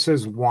figure this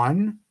as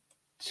 1,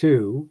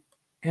 2,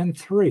 and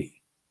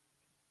 3.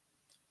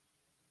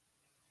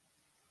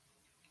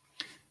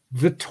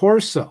 The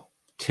torso,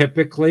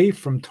 typically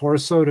from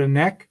torso to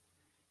neck,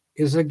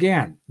 is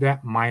again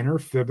that minor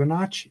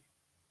Fibonacci.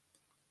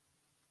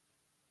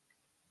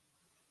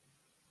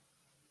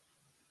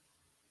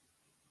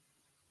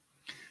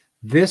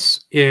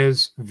 This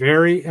is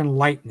very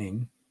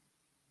enlightening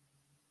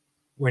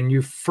when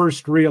you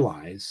first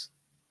realize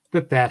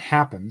that that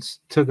happens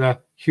to the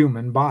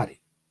human body.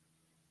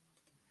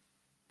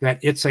 That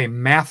it's a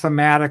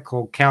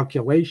mathematical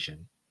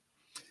calculation,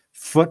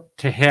 foot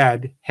to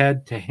head,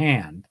 head to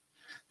hand,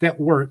 that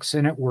works,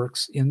 and it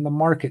works in the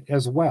market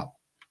as well.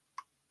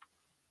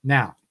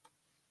 Now,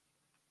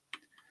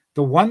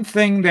 the one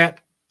thing that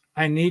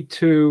I need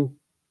to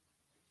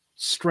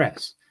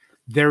stress,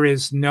 there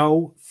is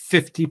no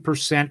 50%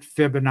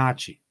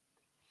 Fibonacci.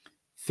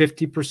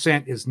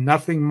 50% is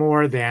nothing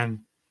more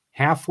than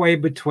halfway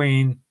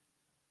between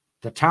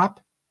the top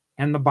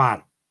and the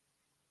bottom.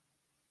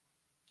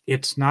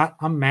 It's not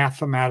a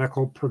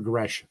mathematical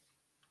progression.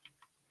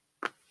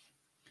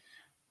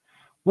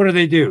 What do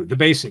they do? The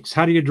basics.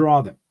 How do you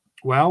draw them?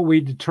 Well, we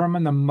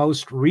determine the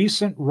most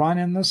recent run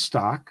in the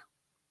stock.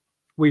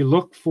 We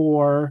look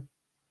for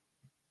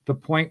the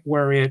point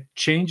where it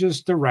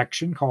changes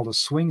direction, called a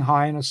swing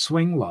high and a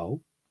swing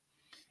low.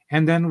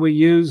 And then we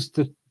use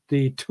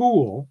the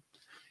tool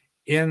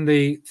in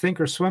the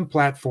Thinkorswim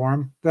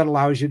platform that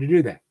allows you to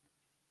do that.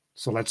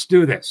 So let's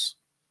do this.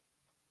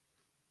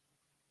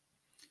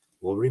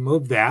 We'll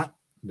remove that.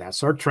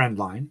 That's our trend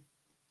line.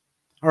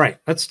 All right,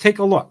 let's take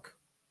a look.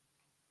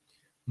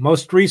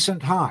 Most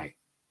recent high.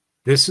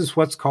 This is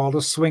what's called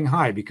a swing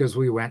high because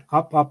we went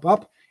up, up,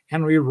 up,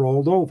 and we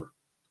rolled over.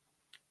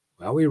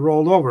 Well, we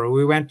rolled over.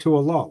 We went to a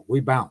low. We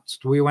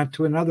bounced. We went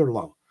to another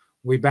low.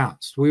 We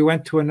bounced. We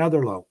went to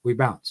another low. We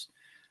bounced.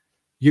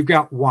 You've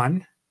got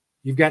one.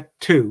 You've got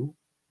two.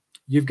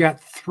 You've got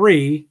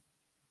three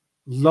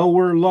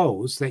lower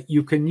lows that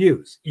you can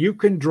use. You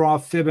can draw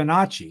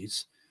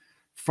Fibonacci's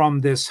from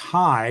this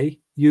high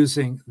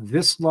using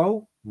this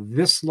low,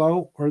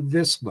 or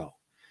this low.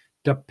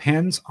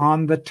 Depends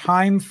on the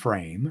time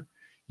frame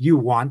you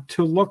want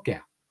to look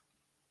at.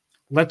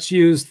 Let's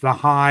use the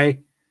high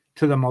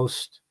to the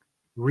most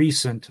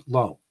recent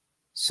low.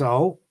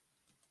 So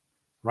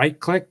right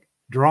click,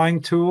 drawing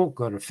tool,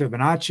 go to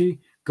Fibonacci,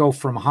 go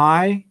from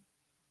high,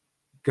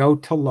 go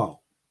to low.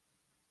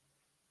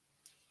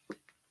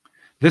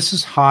 This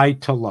is high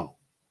to low.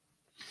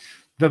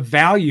 The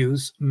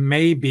values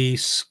may be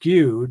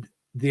skewed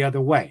the other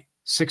way.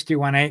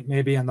 61.8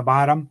 may be in the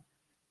bottom,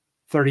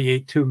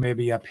 38.2 may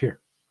be up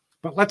here.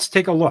 But let's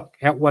take a look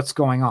at what's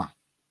going on.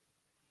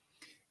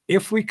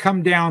 If we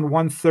come down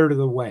 1/3 of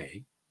the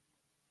way,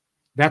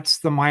 that's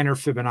the minor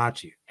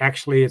Fibonacci.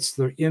 Actually, it's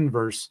the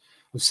inverse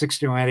of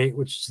 61.8,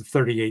 which is the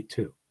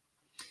 38.2.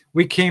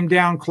 We came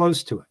down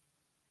close to it.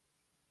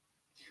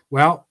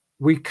 Well,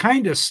 we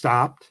kind of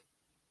stopped,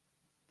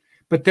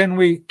 but then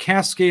we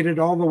cascaded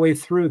all the way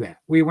through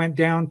that. We went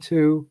down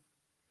to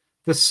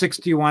the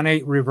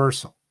 61.8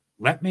 reversal.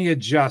 Let me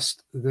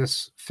adjust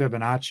this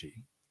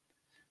Fibonacci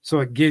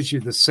so it gives you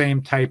the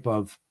same type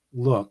of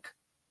look.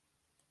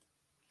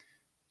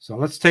 So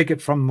let's take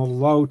it from the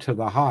low to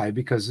the high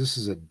because this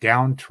is a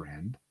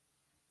downtrend.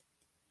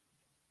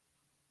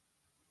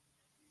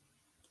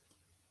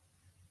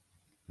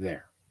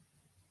 There.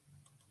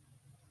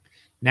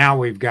 Now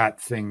we've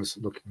got things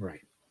looking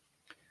right.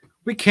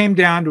 We came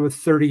down to a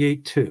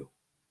 38.2,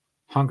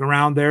 hung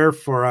around there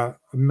for a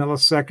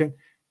millisecond,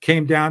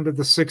 came down to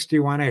the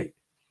 61.8,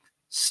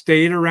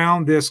 stayed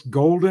around this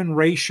golden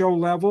ratio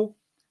level,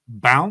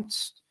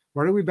 bounced.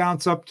 Where did we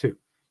bounce up to?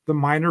 The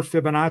minor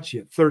Fibonacci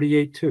at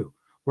 38.2.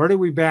 Where did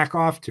we back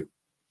off to?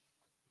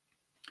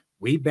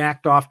 We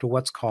backed off to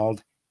what's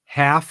called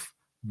half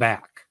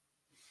back,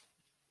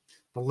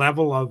 the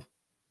level of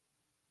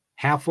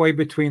halfway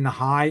between the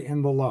high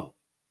and the low.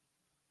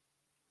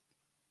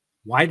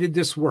 Why did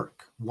this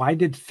work? Why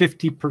did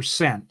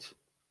 50%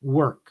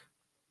 work?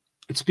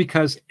 It's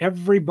because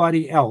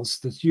everybody else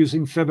that's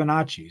using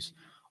Fibonacci's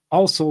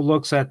also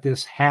looks at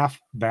this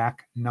half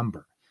back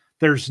number.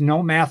 There's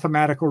no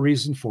mathematical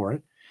reason for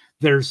it.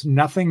 There's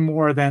nothing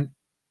more than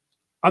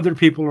other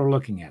people are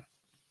looking at it.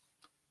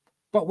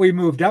 But we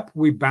moved up,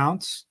 we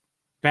bounced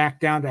back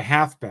down to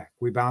half back.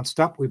 We bounced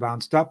up, we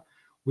bounced up,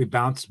 we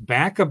bounced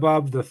back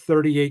above the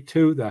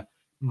 38.2, the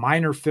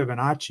minor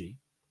Fibonacci,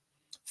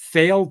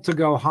 failed to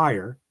go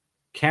higher,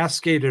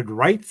 cascaded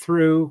right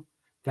through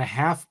the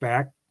half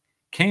back,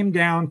 came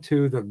down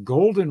to the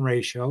golden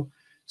ratio,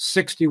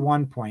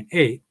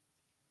 61.8,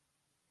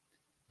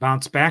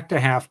 bounced back to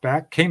half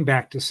back, came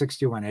back to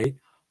 61.8,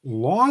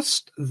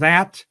 lost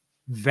that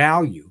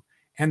value,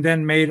 and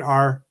then made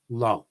our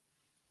low.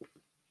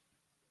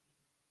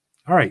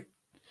 All right,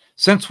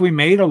 since we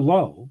made a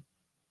low,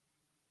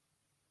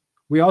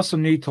 we also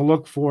need to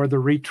look for the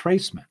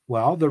retracement.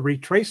 Well, the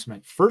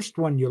retracement, first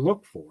one you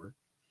look for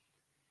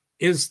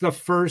is the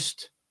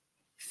first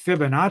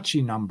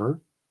Fibonacci number,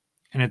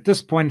 and at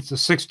this point it's a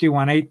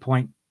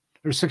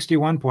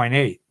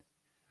 61.8,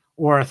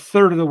 or a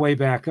third of the way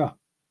back up.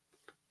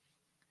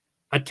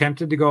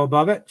 Attempted to go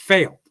above it,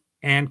 failed,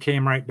 and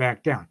came right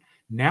back down.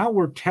 Now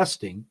we're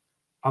testing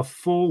a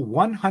full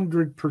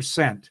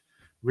 100%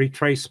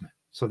 retracement.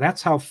 So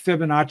that's how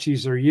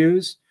Fibonacci's are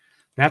used.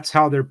 That's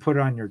how they're put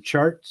on your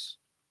charts.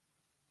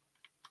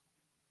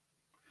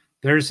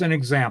 There's an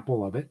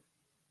example of it.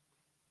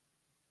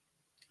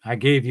 I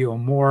gave you a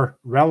more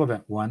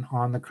relevant one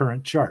on the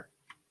current chart.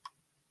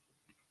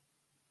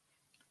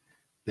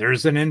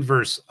 There's an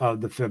inverse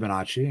of the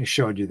Fibonacci. I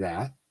showed you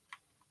that.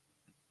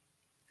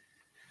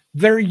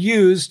 They're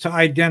used to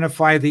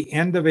identify the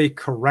end of a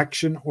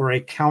correction or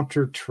a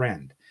counter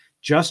trend.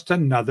 Just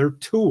another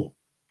tool.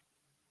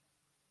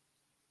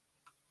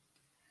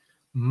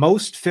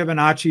 Most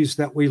Fibonacci's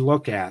that we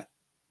look at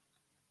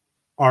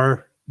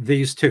are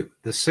these two,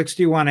 the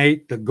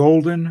 61.8, the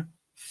golden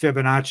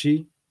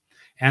Fibonacci,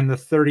 and the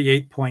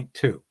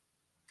 38.2.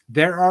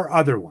 There are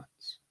other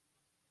ones.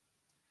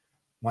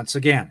 Once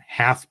again,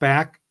 half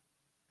back,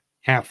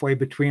 halfway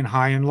between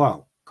high and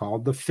low,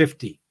 called the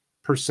 50%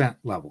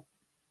 level.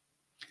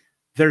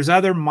 There's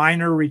other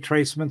minor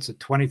retracements at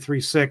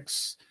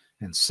 23.6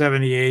 and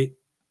 78,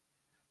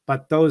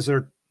 but those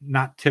are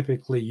not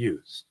typically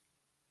used.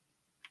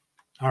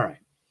 All right.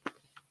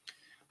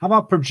 How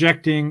about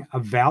projecting a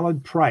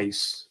valid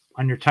price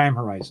on your time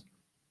horizon?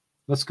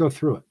 Let's go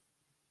through it.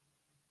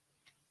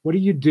 What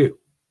do?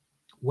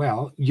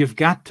 Well, you've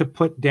got to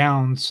put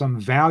down some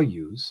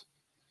values,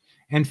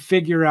 and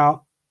figure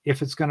out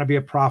if it's going to be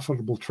a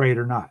profitable trade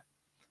or not.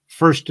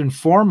 First and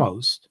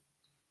foremost,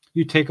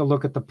 you take a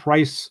look at the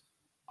price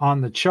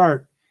on the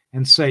chart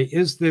and say,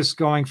 is this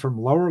going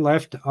from lower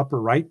left to upper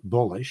right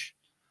bullish,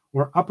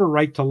 or upper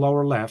right to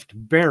lower left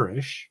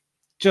bearish,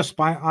 just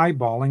by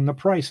eyeballing the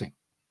pricing?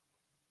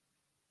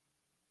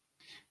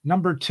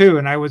 Number two,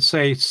 and I would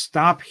say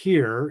stop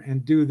here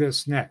and do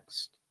this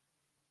next.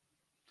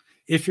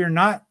 If you're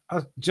not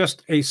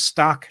just a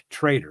stock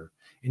trader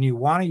and you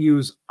want to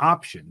use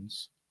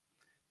options,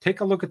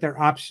 take a look at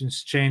their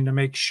options chain to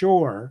make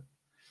sure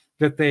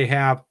that they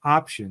have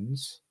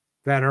options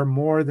that are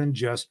more than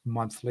just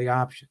monthly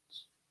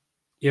options.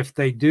 If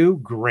they do,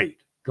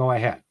 great, go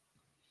ahead.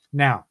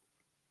 Now,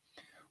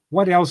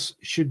 what else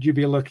should you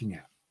be looking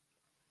at?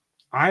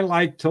 I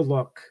like to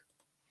look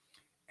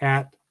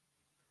at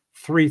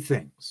three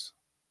things.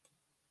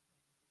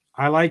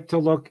 I like to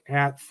look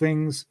at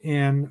things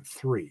in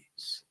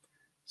threes.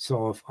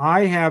 So if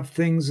I have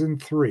things in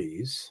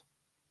threes,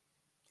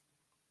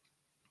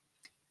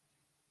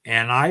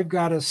 and I've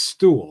got a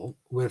stool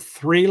with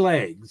 3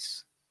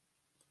 legs,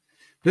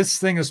 this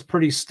thing is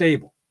pretty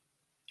stable,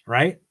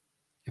 right?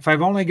 If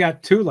I've only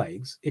got 2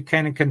 legs, it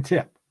kind of can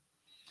tip.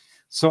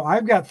 So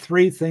I've got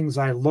 3 things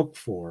I look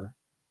for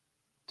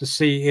to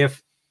see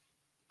if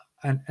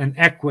an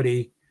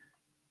equity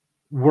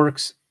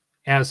works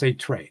as a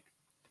trade.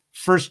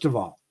 First of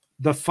all,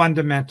 the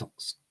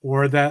fundamentals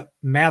or the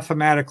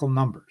mathematical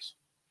numbers.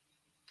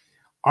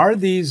 Are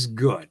these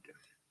good?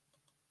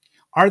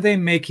 Are they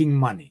making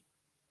money?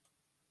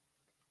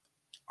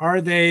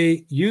 Are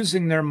they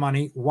using their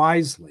money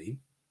wisely?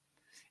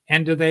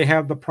 And do they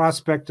have the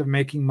prospect of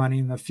making money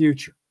in the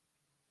future?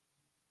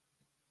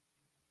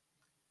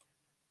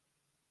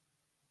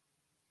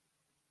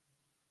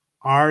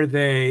 Are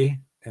they,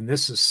 and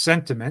this is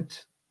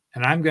sentiment,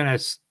 and I'm going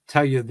to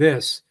tell you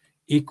this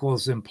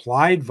equals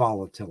implied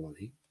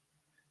volatility.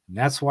 And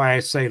that's why I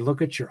say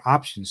look at your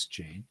options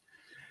chain.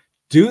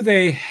 Do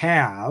they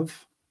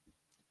have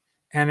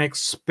an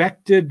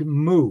expected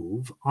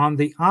move on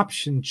the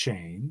option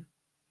chain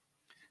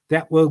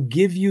that will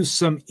give you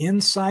some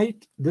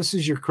insight? This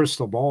is your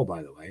crystal ball,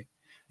 by the way.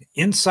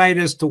 Insight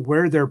as to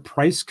where their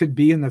price could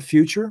be in the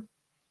future.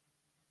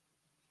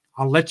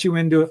 I'll let you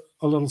into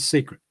a little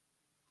secret.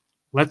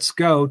 Let's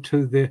go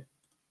to the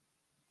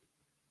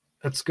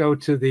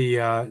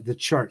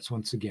charts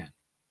once again.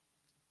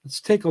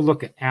 Let's take a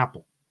look at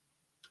Apple.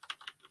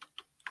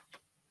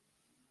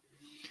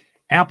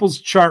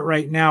 Apple's chart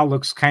right now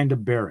looks kind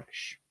of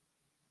bearish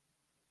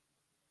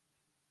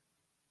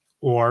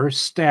or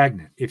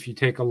stagnant if you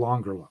take a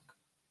longer look.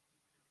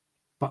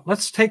 But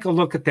let's take a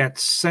look at that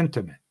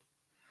sentiment.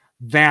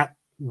 That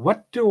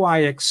what do I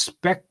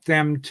expect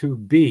them to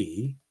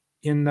be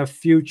in the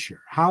future?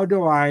 How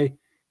do I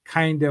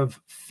kind of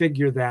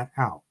figure that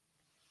out?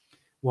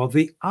 Well,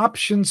 the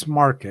options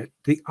market,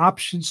 the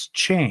options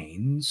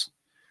chains,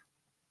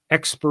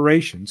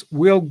 expirations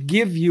will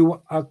give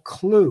you a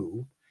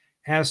clue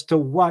as to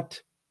what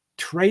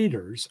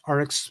traders are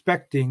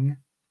expecting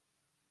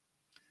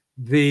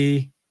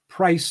the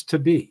price to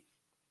be.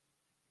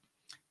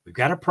 We've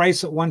got a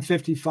price at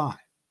 155.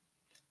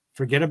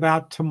 Forget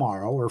about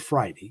tomorrow or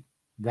Friday.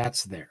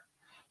 That's there.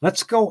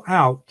 Let's go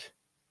out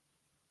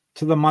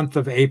to the month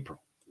of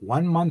April,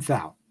 1 month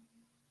out.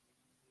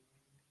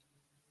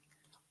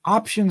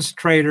 Options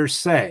traders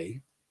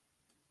say,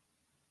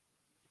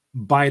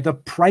 by the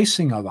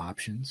pricing of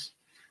options,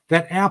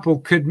 that Apple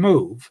could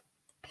move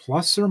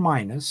plus or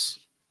minus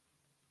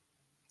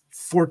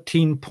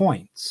 14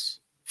 points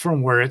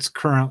from where it's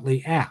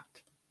currently at.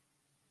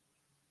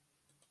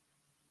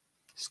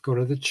 Let's go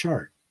to the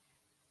chart.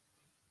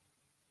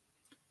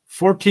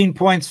 14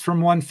 points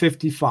from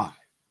 155.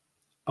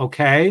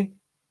 Okay?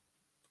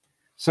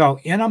 So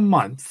in a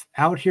month,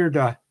 out here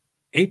to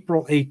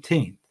April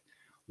 18th,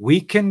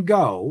 we can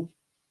go,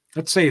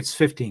 let's say it's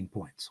 15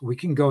 points. We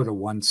can go to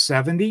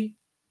 170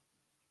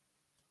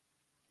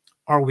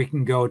 or we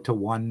can go to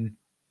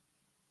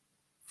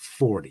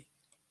 140.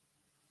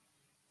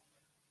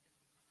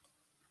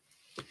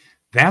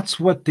 That's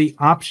what the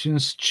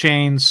options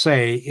chains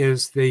say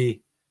is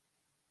the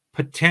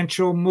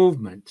potential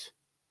movement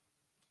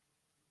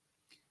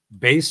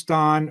based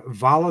on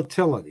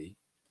volatility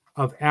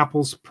of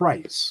Apple's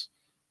price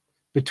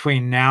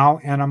between now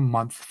and a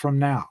month from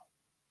now.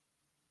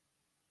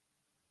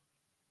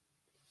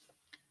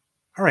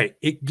 All right,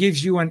 it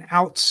gives you an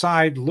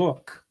outside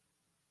look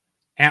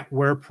at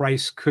where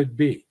price could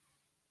be.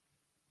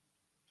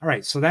 All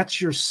right, so that's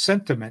your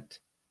sentiment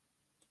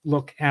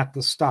look at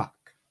the stock.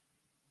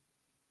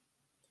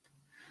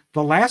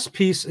 The last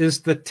piece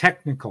is the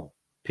technical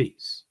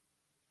piece.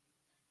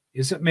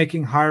 Is it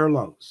making higher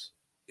lows?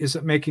 Is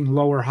it making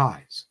lower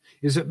highs?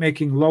 Is it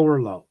making lower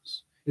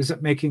lows? Is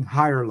it making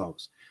higher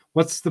lows?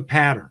 What's the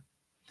pattern?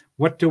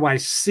 What do I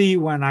see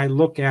when I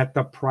look at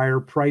the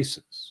prior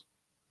prices?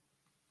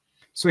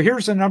 So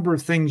here's a number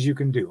of things you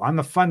can do. On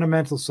the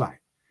fundamental side,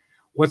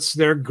 what's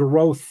their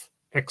growth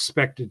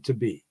expected to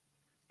be?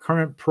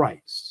 Current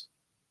price.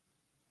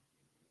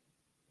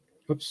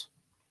 Oops.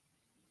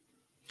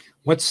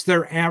 What's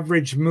their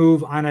average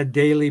move on a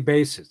daily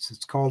basis?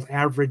 It's called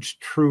average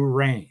true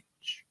range.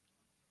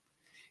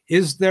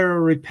 Is there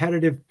a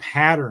repetitive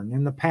pattern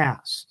in the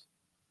past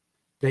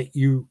that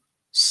you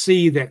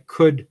see that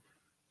could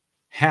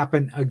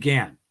happen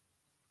again?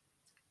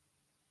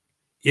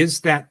 Is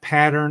that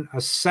pattern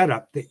a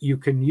setup that you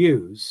can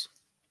use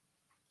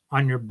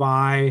on your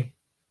buy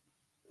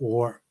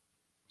or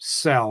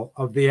sell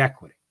of the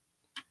equity?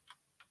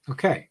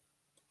 Okay,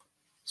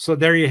 so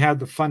there you have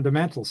the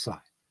fundamental side.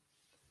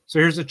 So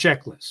here's a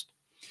checklist.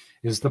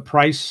 Is the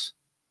price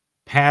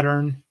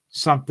pattern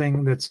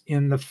something that's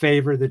in the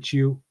favor that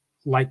you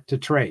like to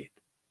trade?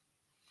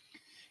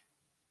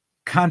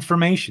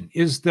 Confirmation.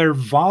 Is there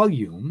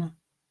volume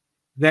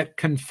that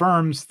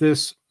confirms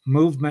this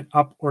movement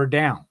up or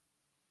down?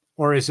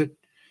 Or is it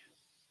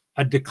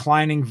a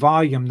declining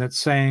volume that's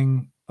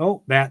saying,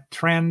 oh, that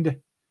trend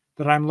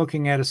that I'm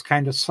looking at is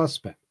kind of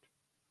suspect?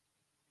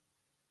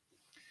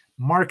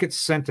 Market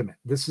sentiment.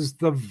 This is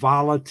the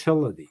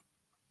volatility.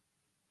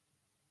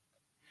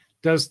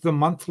 Does the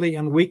monthly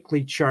and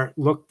weekly chart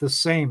look the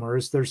same, or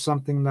is there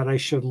something that I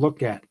should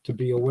look at to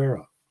be aware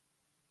of?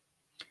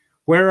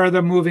 Where are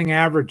the moving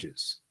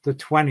averages? The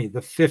 20,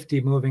 the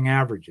 50 moving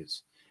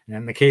averages. And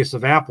in the case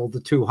of Apple, the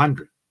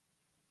 200.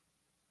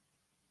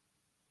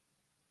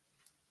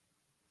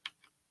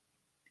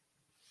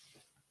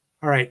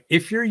 All right,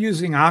 if you're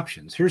using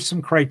options, here's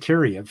some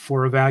criteria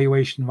for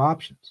evaluation of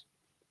options.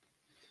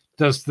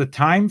 Does the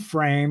time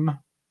frame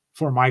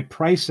for my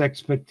price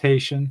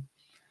expectation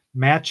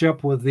match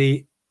up with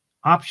the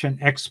option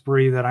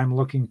expiry that I'm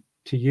looking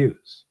to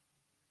use?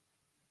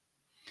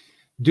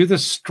 Do the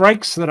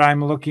strikes that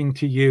I'm looking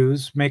to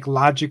use make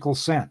logical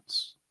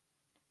sense?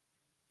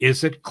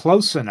 Is it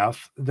close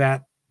enough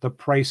that the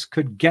price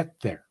could get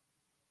there?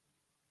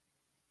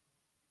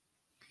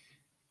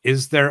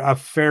 Is there a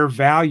fair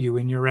value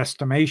in your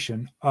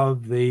estimation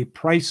of the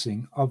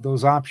pricing of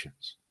those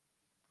options?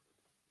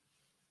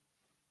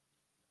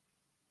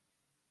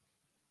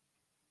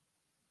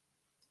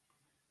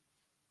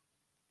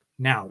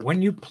 Now,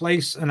 when you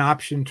place an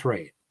option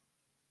trade,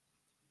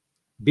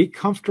 be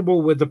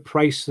comfortable with the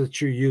price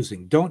that you're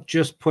using. Don't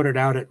just put it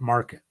out at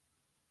market.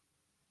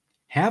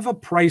 Have a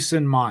price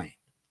in mind.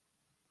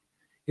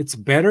 It's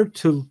better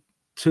to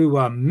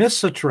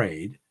miss a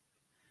trade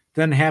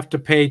than have to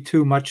pay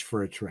too much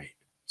for a trade.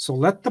 So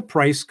let the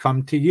price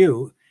come to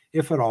you,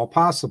 if at all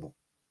possible.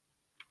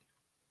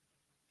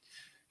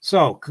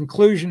 So,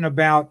 conclusion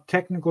about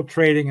technical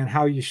trading and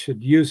how you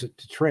should use it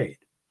to trade.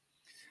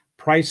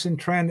 Price and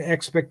trend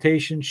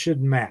expectations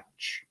should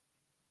match.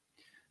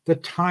 The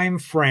time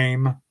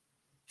frame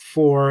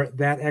for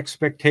that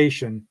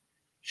expectation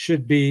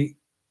should be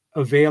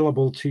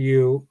available to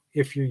you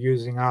if you're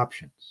using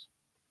options.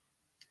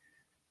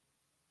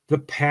 The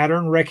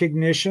pattern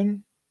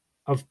recognition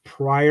of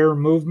prior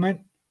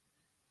movement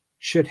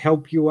should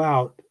help you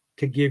out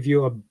to give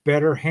you a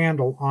better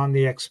handle on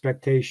the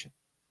expectation.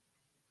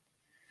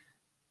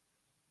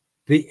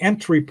 The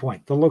entry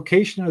point, the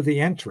location of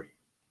the entry.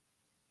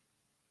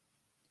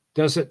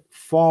 Does it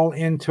fall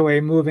into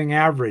a moving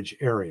average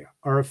area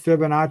or a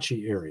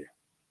Fibonacci area?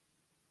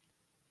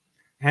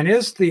 And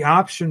is the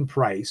option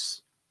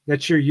price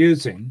that you're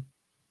using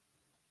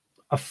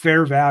a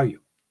fair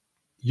value?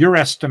 Your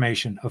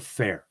estimation of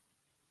fair.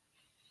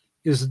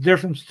 Is the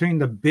difference between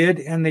the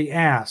bid and the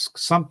ask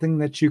something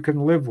that you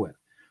can live with?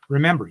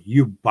 Remember,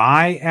 you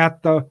buy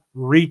at the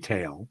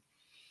retail,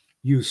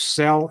 you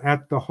sell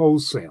at the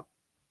wholesale.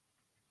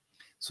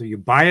 So you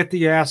buy at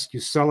the ask, you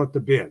sell at the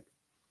bid.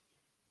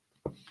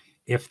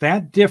 If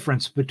that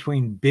difference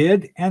between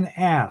bid and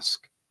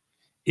ask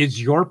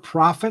is your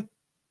profit,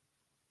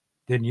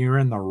 then you're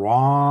in the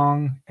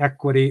wrong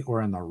equity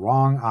or in the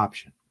wrong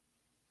option,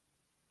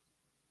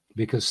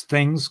 because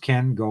things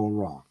can go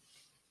wrong.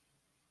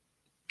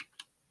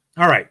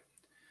 All right,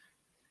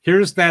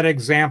 here's that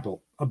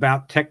example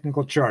about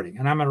technical charting,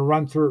 and I'm going to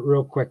run through it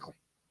real quickly.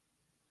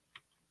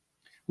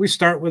 We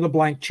start with a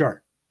blank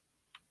chart.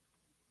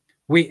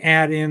 We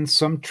add in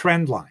some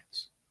trend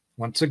lines.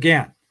 Once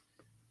again,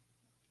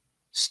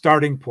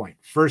 starting point,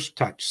 first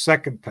touch,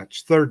 second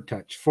touch, third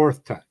touch,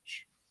 fourth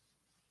touch.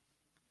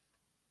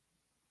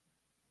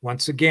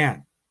 Once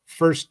again,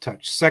 first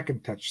touch,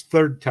 second touch,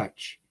 third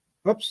touch.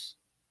 Oops,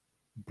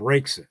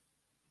 breaks it,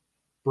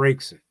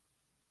 breaks it.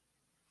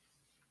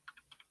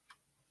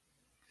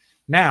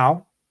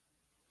 Now,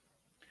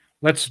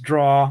 let's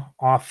draw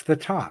off the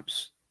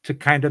tops to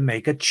kind of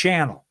make a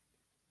channel.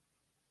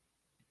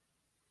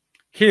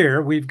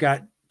 Here, we've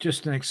got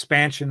just an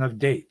expansion of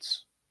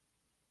dates.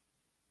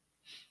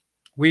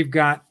 We've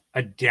got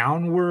a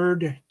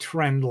downward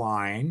trend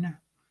line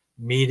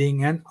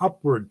meeting an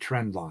upward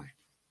trend line.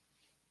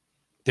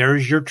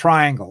 There's your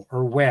triangle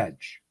or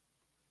wedge.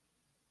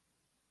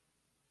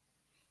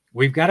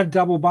 We've got a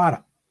double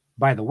bottom.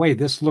 By the way,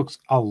 this looks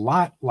a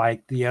lot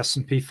like the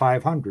S&P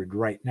 500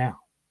 right now.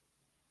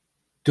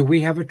 Do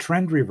we have a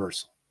trend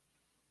reversal?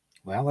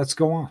 Well, let's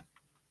go on.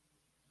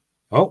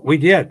 Oh, we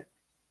did.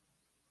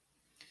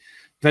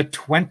 The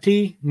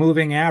 20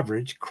 moving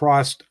average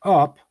crossed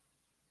up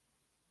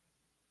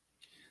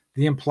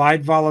The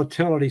implied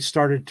volatility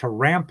started to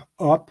ramp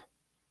up.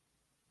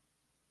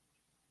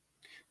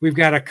 We've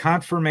got a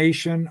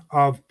confirmation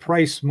of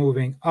price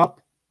moving up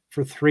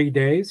for 3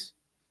 days.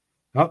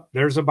 Oh,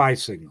 there's a buy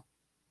signal,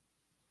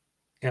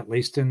 at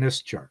least in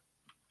this chart.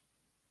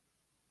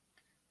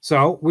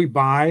 So we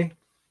buy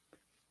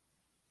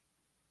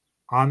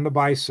on the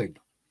buy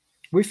signal.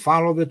 We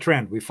follow the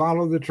trend. We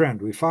follow the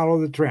trend. We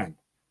follow the trend.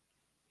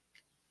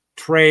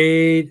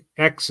 Trade,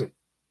 exit.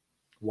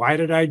 Why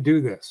did I do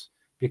this?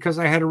 Because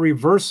I had a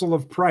reversal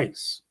of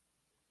price,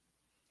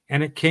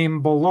 and it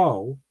came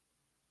below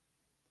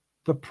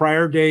the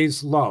prior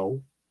day's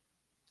low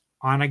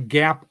on a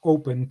gap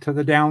open to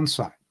the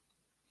downside.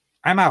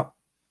 I'm out.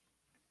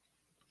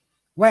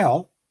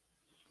 Well,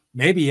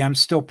 maybe I'm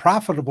still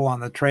profitable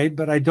on the trade,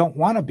 but I don't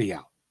want to be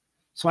out.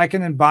 So I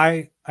can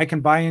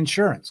buy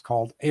insurance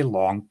called a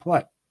long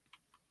put.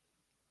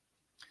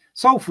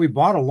 So if we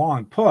bought a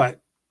long put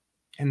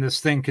and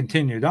this thing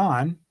continued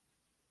on,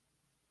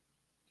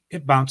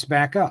 it bounced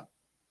back up.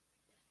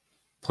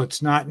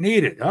 Puts not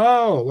needed.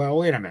 Oh, well,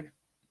 wait a minute.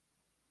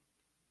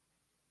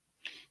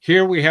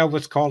 Here we have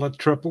what's called a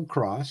triple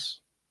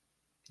cross.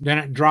 Then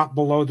it dropped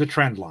below the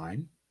trend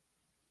line.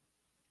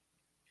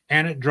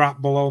 And it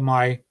dropped below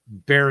my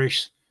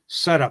bearish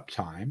setup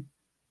time.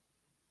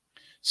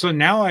 So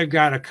now I've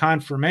got a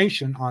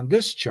confirmation on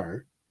this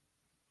chart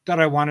that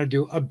I want to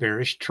do a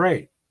bearish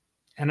trade.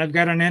 And I've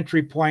got an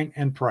entry point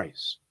and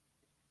price.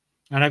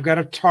 And I've got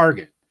a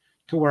target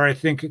to where I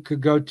think it could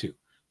go to,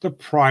 the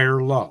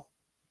prior low.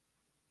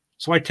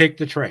 So I take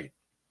the trade.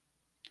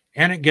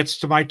 And it gets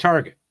to my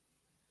target.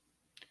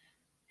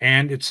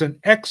 And it's an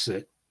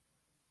exit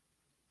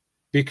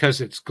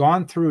because it's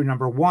gone through,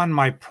 number one,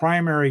 my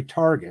primary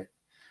target.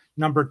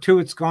 Number two,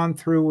 it's gone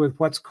through with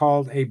what's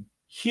called a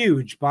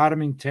huge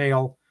bottoming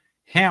tail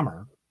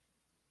hammer.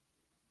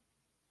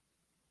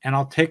 And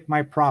I'll take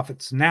my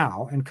profits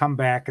now and come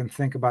back and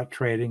think about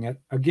trading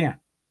it again.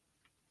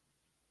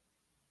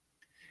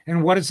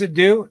 And what does it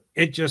do?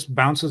 It just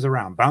bounces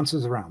around,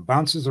 bounces around,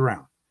 bounces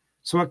around.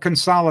 So it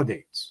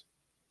consolidates.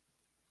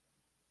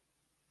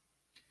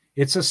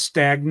 It's a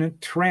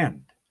stagnant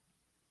trend.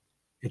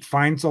 It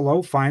finds a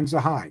low, finds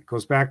a high,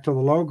 goes back to the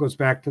low, goes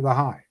back to the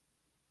high.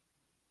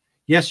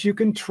 Yes, you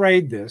can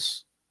trade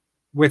this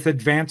with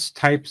advanced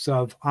types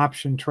of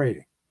option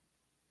trading.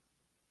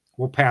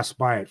 We'll pass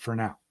by it for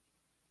now.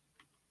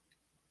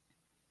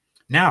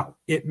 Now,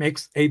 it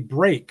makes a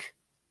break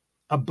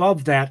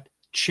above that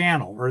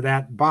channel or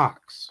that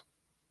box.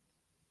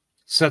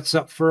 Sets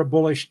up for a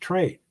bullish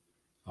trade.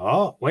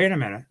 Oh, wait a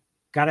minute.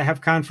 Got to have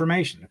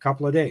confirmation, a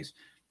couple of days.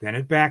 Then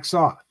it backs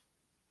off.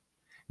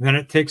 Then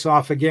it takes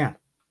off again.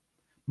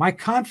 My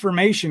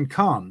confirmation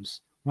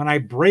comes when I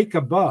break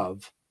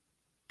above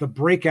the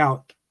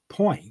breakout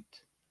point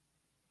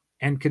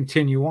and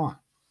continue on.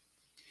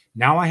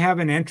 Now I have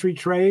an an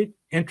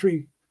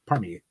entry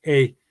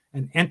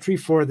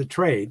for the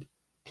trade,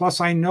 plus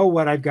I know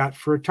what I've got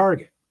for a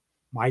target.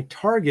 My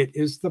target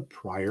is the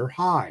prior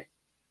high.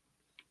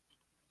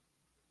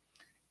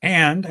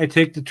 And I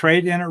take the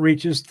trade and it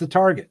reaches the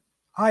target.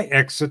 I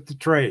exit the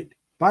trade.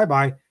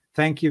 Bye-bye.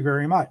 Thank you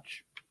very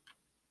much.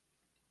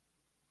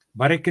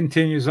 But it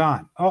continues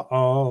on.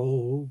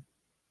 Uh-oh.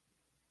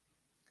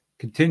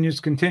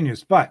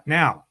 Continues. But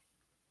now,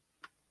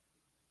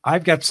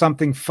 I've got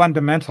something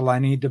fundamental I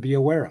need to be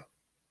aware of.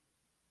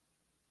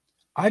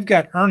 I've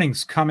got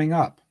earnings coming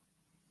up.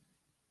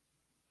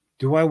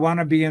 Do I want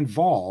to be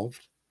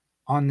involved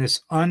on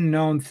this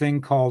unknown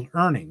thing called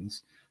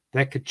earnings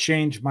that could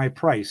change my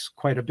price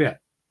quite a bit?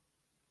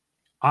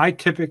 I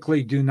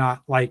typically do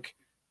not like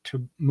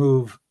to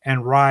move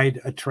and ride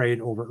a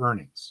trade over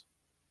earnings.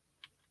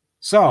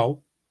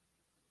 So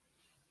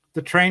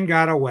the train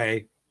got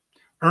away.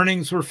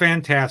 Earnings were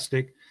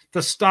fantastic.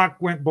 The stock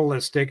went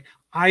ballistic.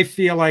 I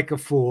feel like a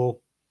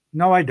fool.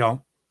 No, I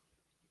don't.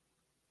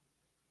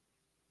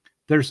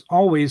 There's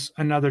always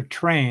another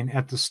train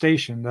at the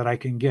station that I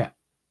can get.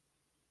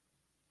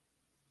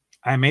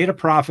 I made a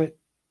profit.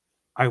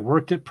 I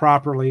worked it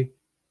properly.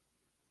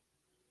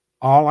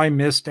 All I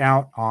missed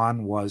out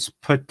on was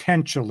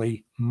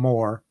potentially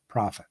more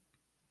profit.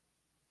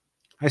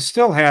 I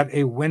still had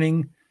a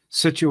winning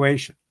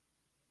situation.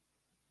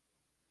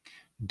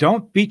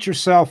 Don't beat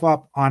yourself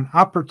up on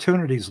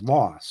opportunities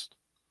lost.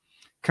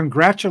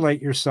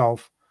 Congratulate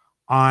yourself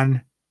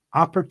on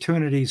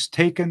opportunities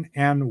taken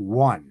and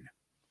won.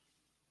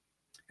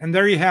 And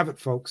there you have it,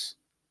 folks.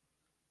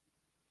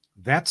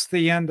 That's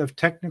the end of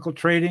technical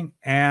trading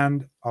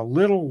and a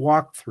little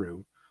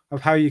walkthrough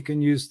of how you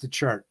can use the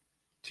chart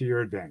to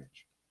your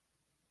advantage.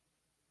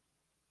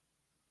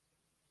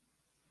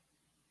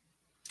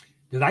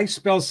 Did I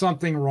spell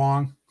something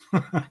wrong?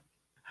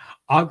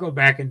 I'll go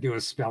back and do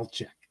a spell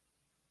check.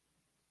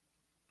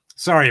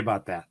 Sorry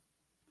about that.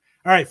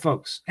 All right,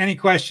 folks, any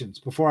questions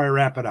before I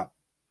wrap it up?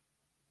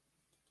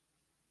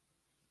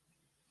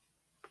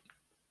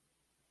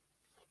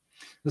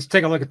 Let's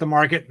take a look at the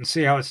market and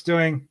see how it's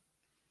doing.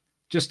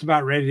 Just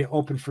about ready to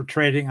open for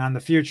trading on the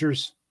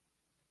futures.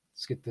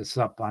 Let's get this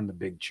up on the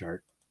big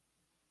chart.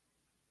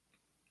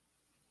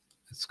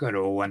 Let's go to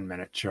a 1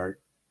 minute chart.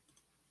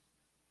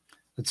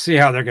 Let's see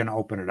how they're going to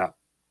open it up.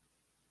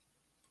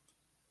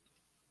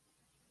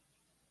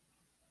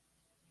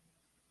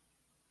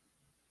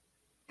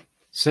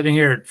 Sitting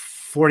here at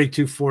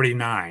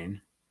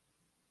 42.49,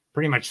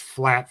 pretty much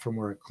flat from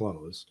where it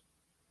closed.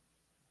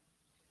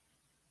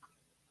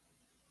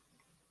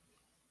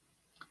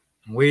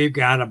 We've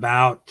got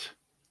about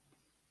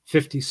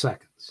 50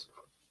 seconds.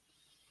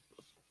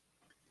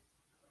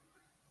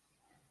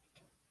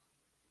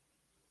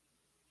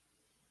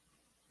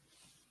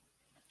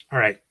 All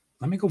right,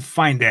 let me go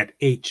find that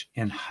H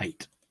in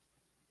height.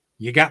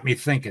 You got me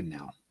thinking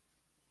now.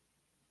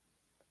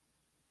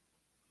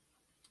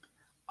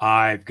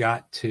 I've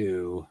got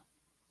to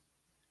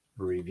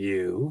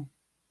review,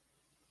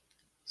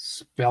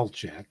 spell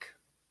check.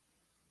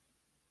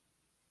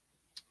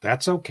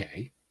 That's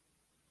okay.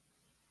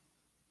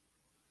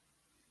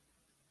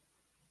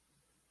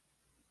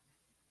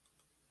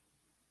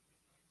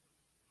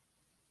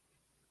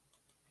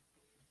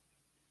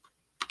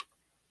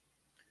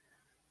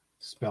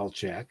 Spell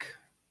check.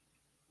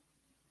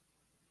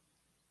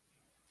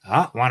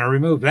 I want to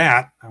remove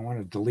that. I want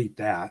to delete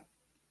that.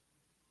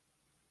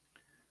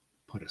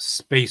 Put a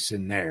space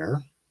in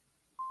there.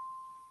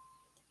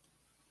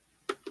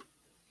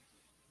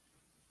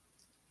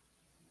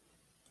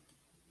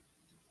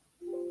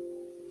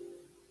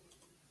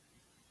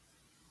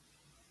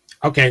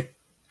 Okay,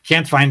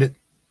 can't find it.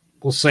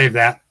 We'll save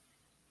that.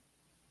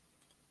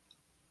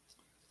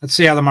 Let's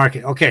see how the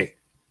market. Okay,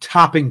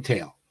 topping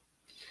tail.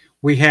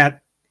 We had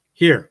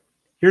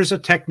here's a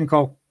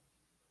technical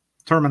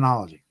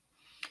terminology.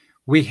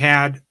 We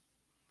had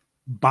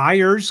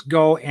buyers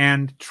go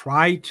and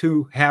try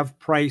to have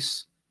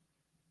price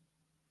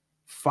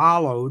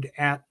followed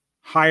at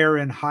higher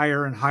and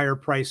higher and higher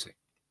pricing.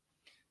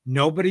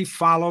 Nobody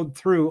followed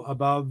through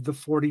above the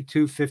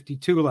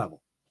 42.52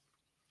 level.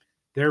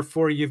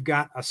 Therefore, you've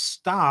got a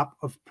stop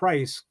of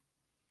price,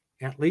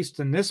 at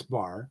least in this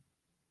bar,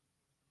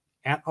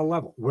 at a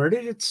level. Where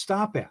did it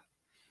stop at?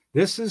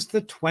 This is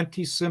the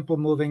 20 simple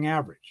moving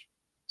average.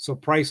 So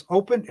price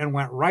opened and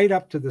went right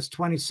up to this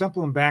 20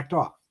 simple and backed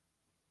off.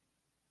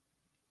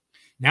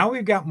 Now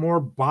we've got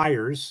more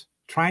buyers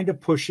trying to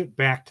push it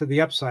back to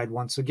the upside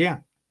once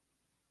again.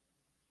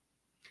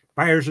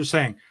 Buyers are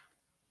saying,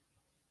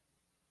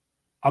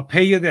 I'll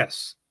pay you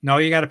this. No,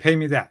 you got to pay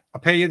me that.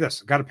 I'll pay you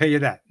this. I've got to pay you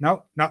that.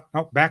 No, no,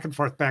 no. Back and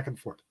forth, back and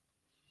forth.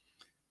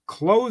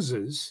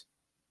 Closes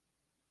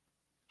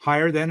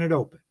higher than it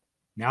opened.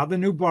 Now the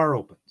new bar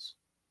opens.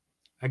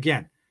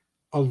 Again,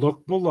 a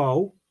look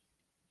below,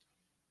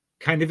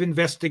 kind of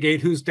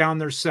investigate who's down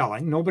there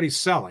selling. Nobody's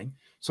selling,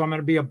 so I'm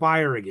going to be a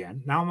buyer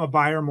again. Now I'm a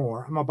buyer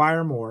more. I'm a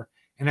buyer more,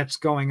 and it's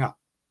going up.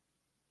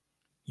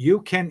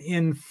 You can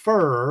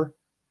infer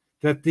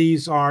that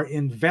these are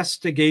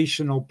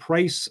investigational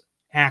price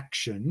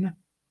action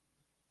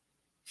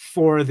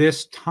for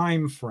this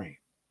time frame.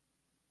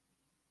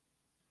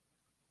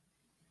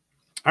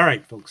 All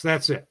right, folks,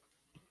 that's it.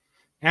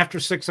 After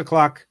 6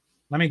 o'clock,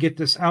 let me get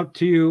this out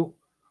to you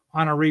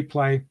on a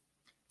replay.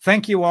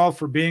 Thank you all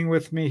for being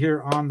with me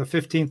here on the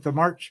 15th of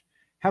March.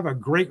 Have a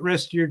great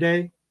rest of your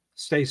day.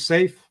 Stay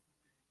safe,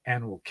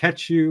 and we'll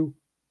catch you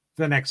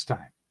the next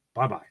time.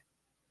 Bye-bye.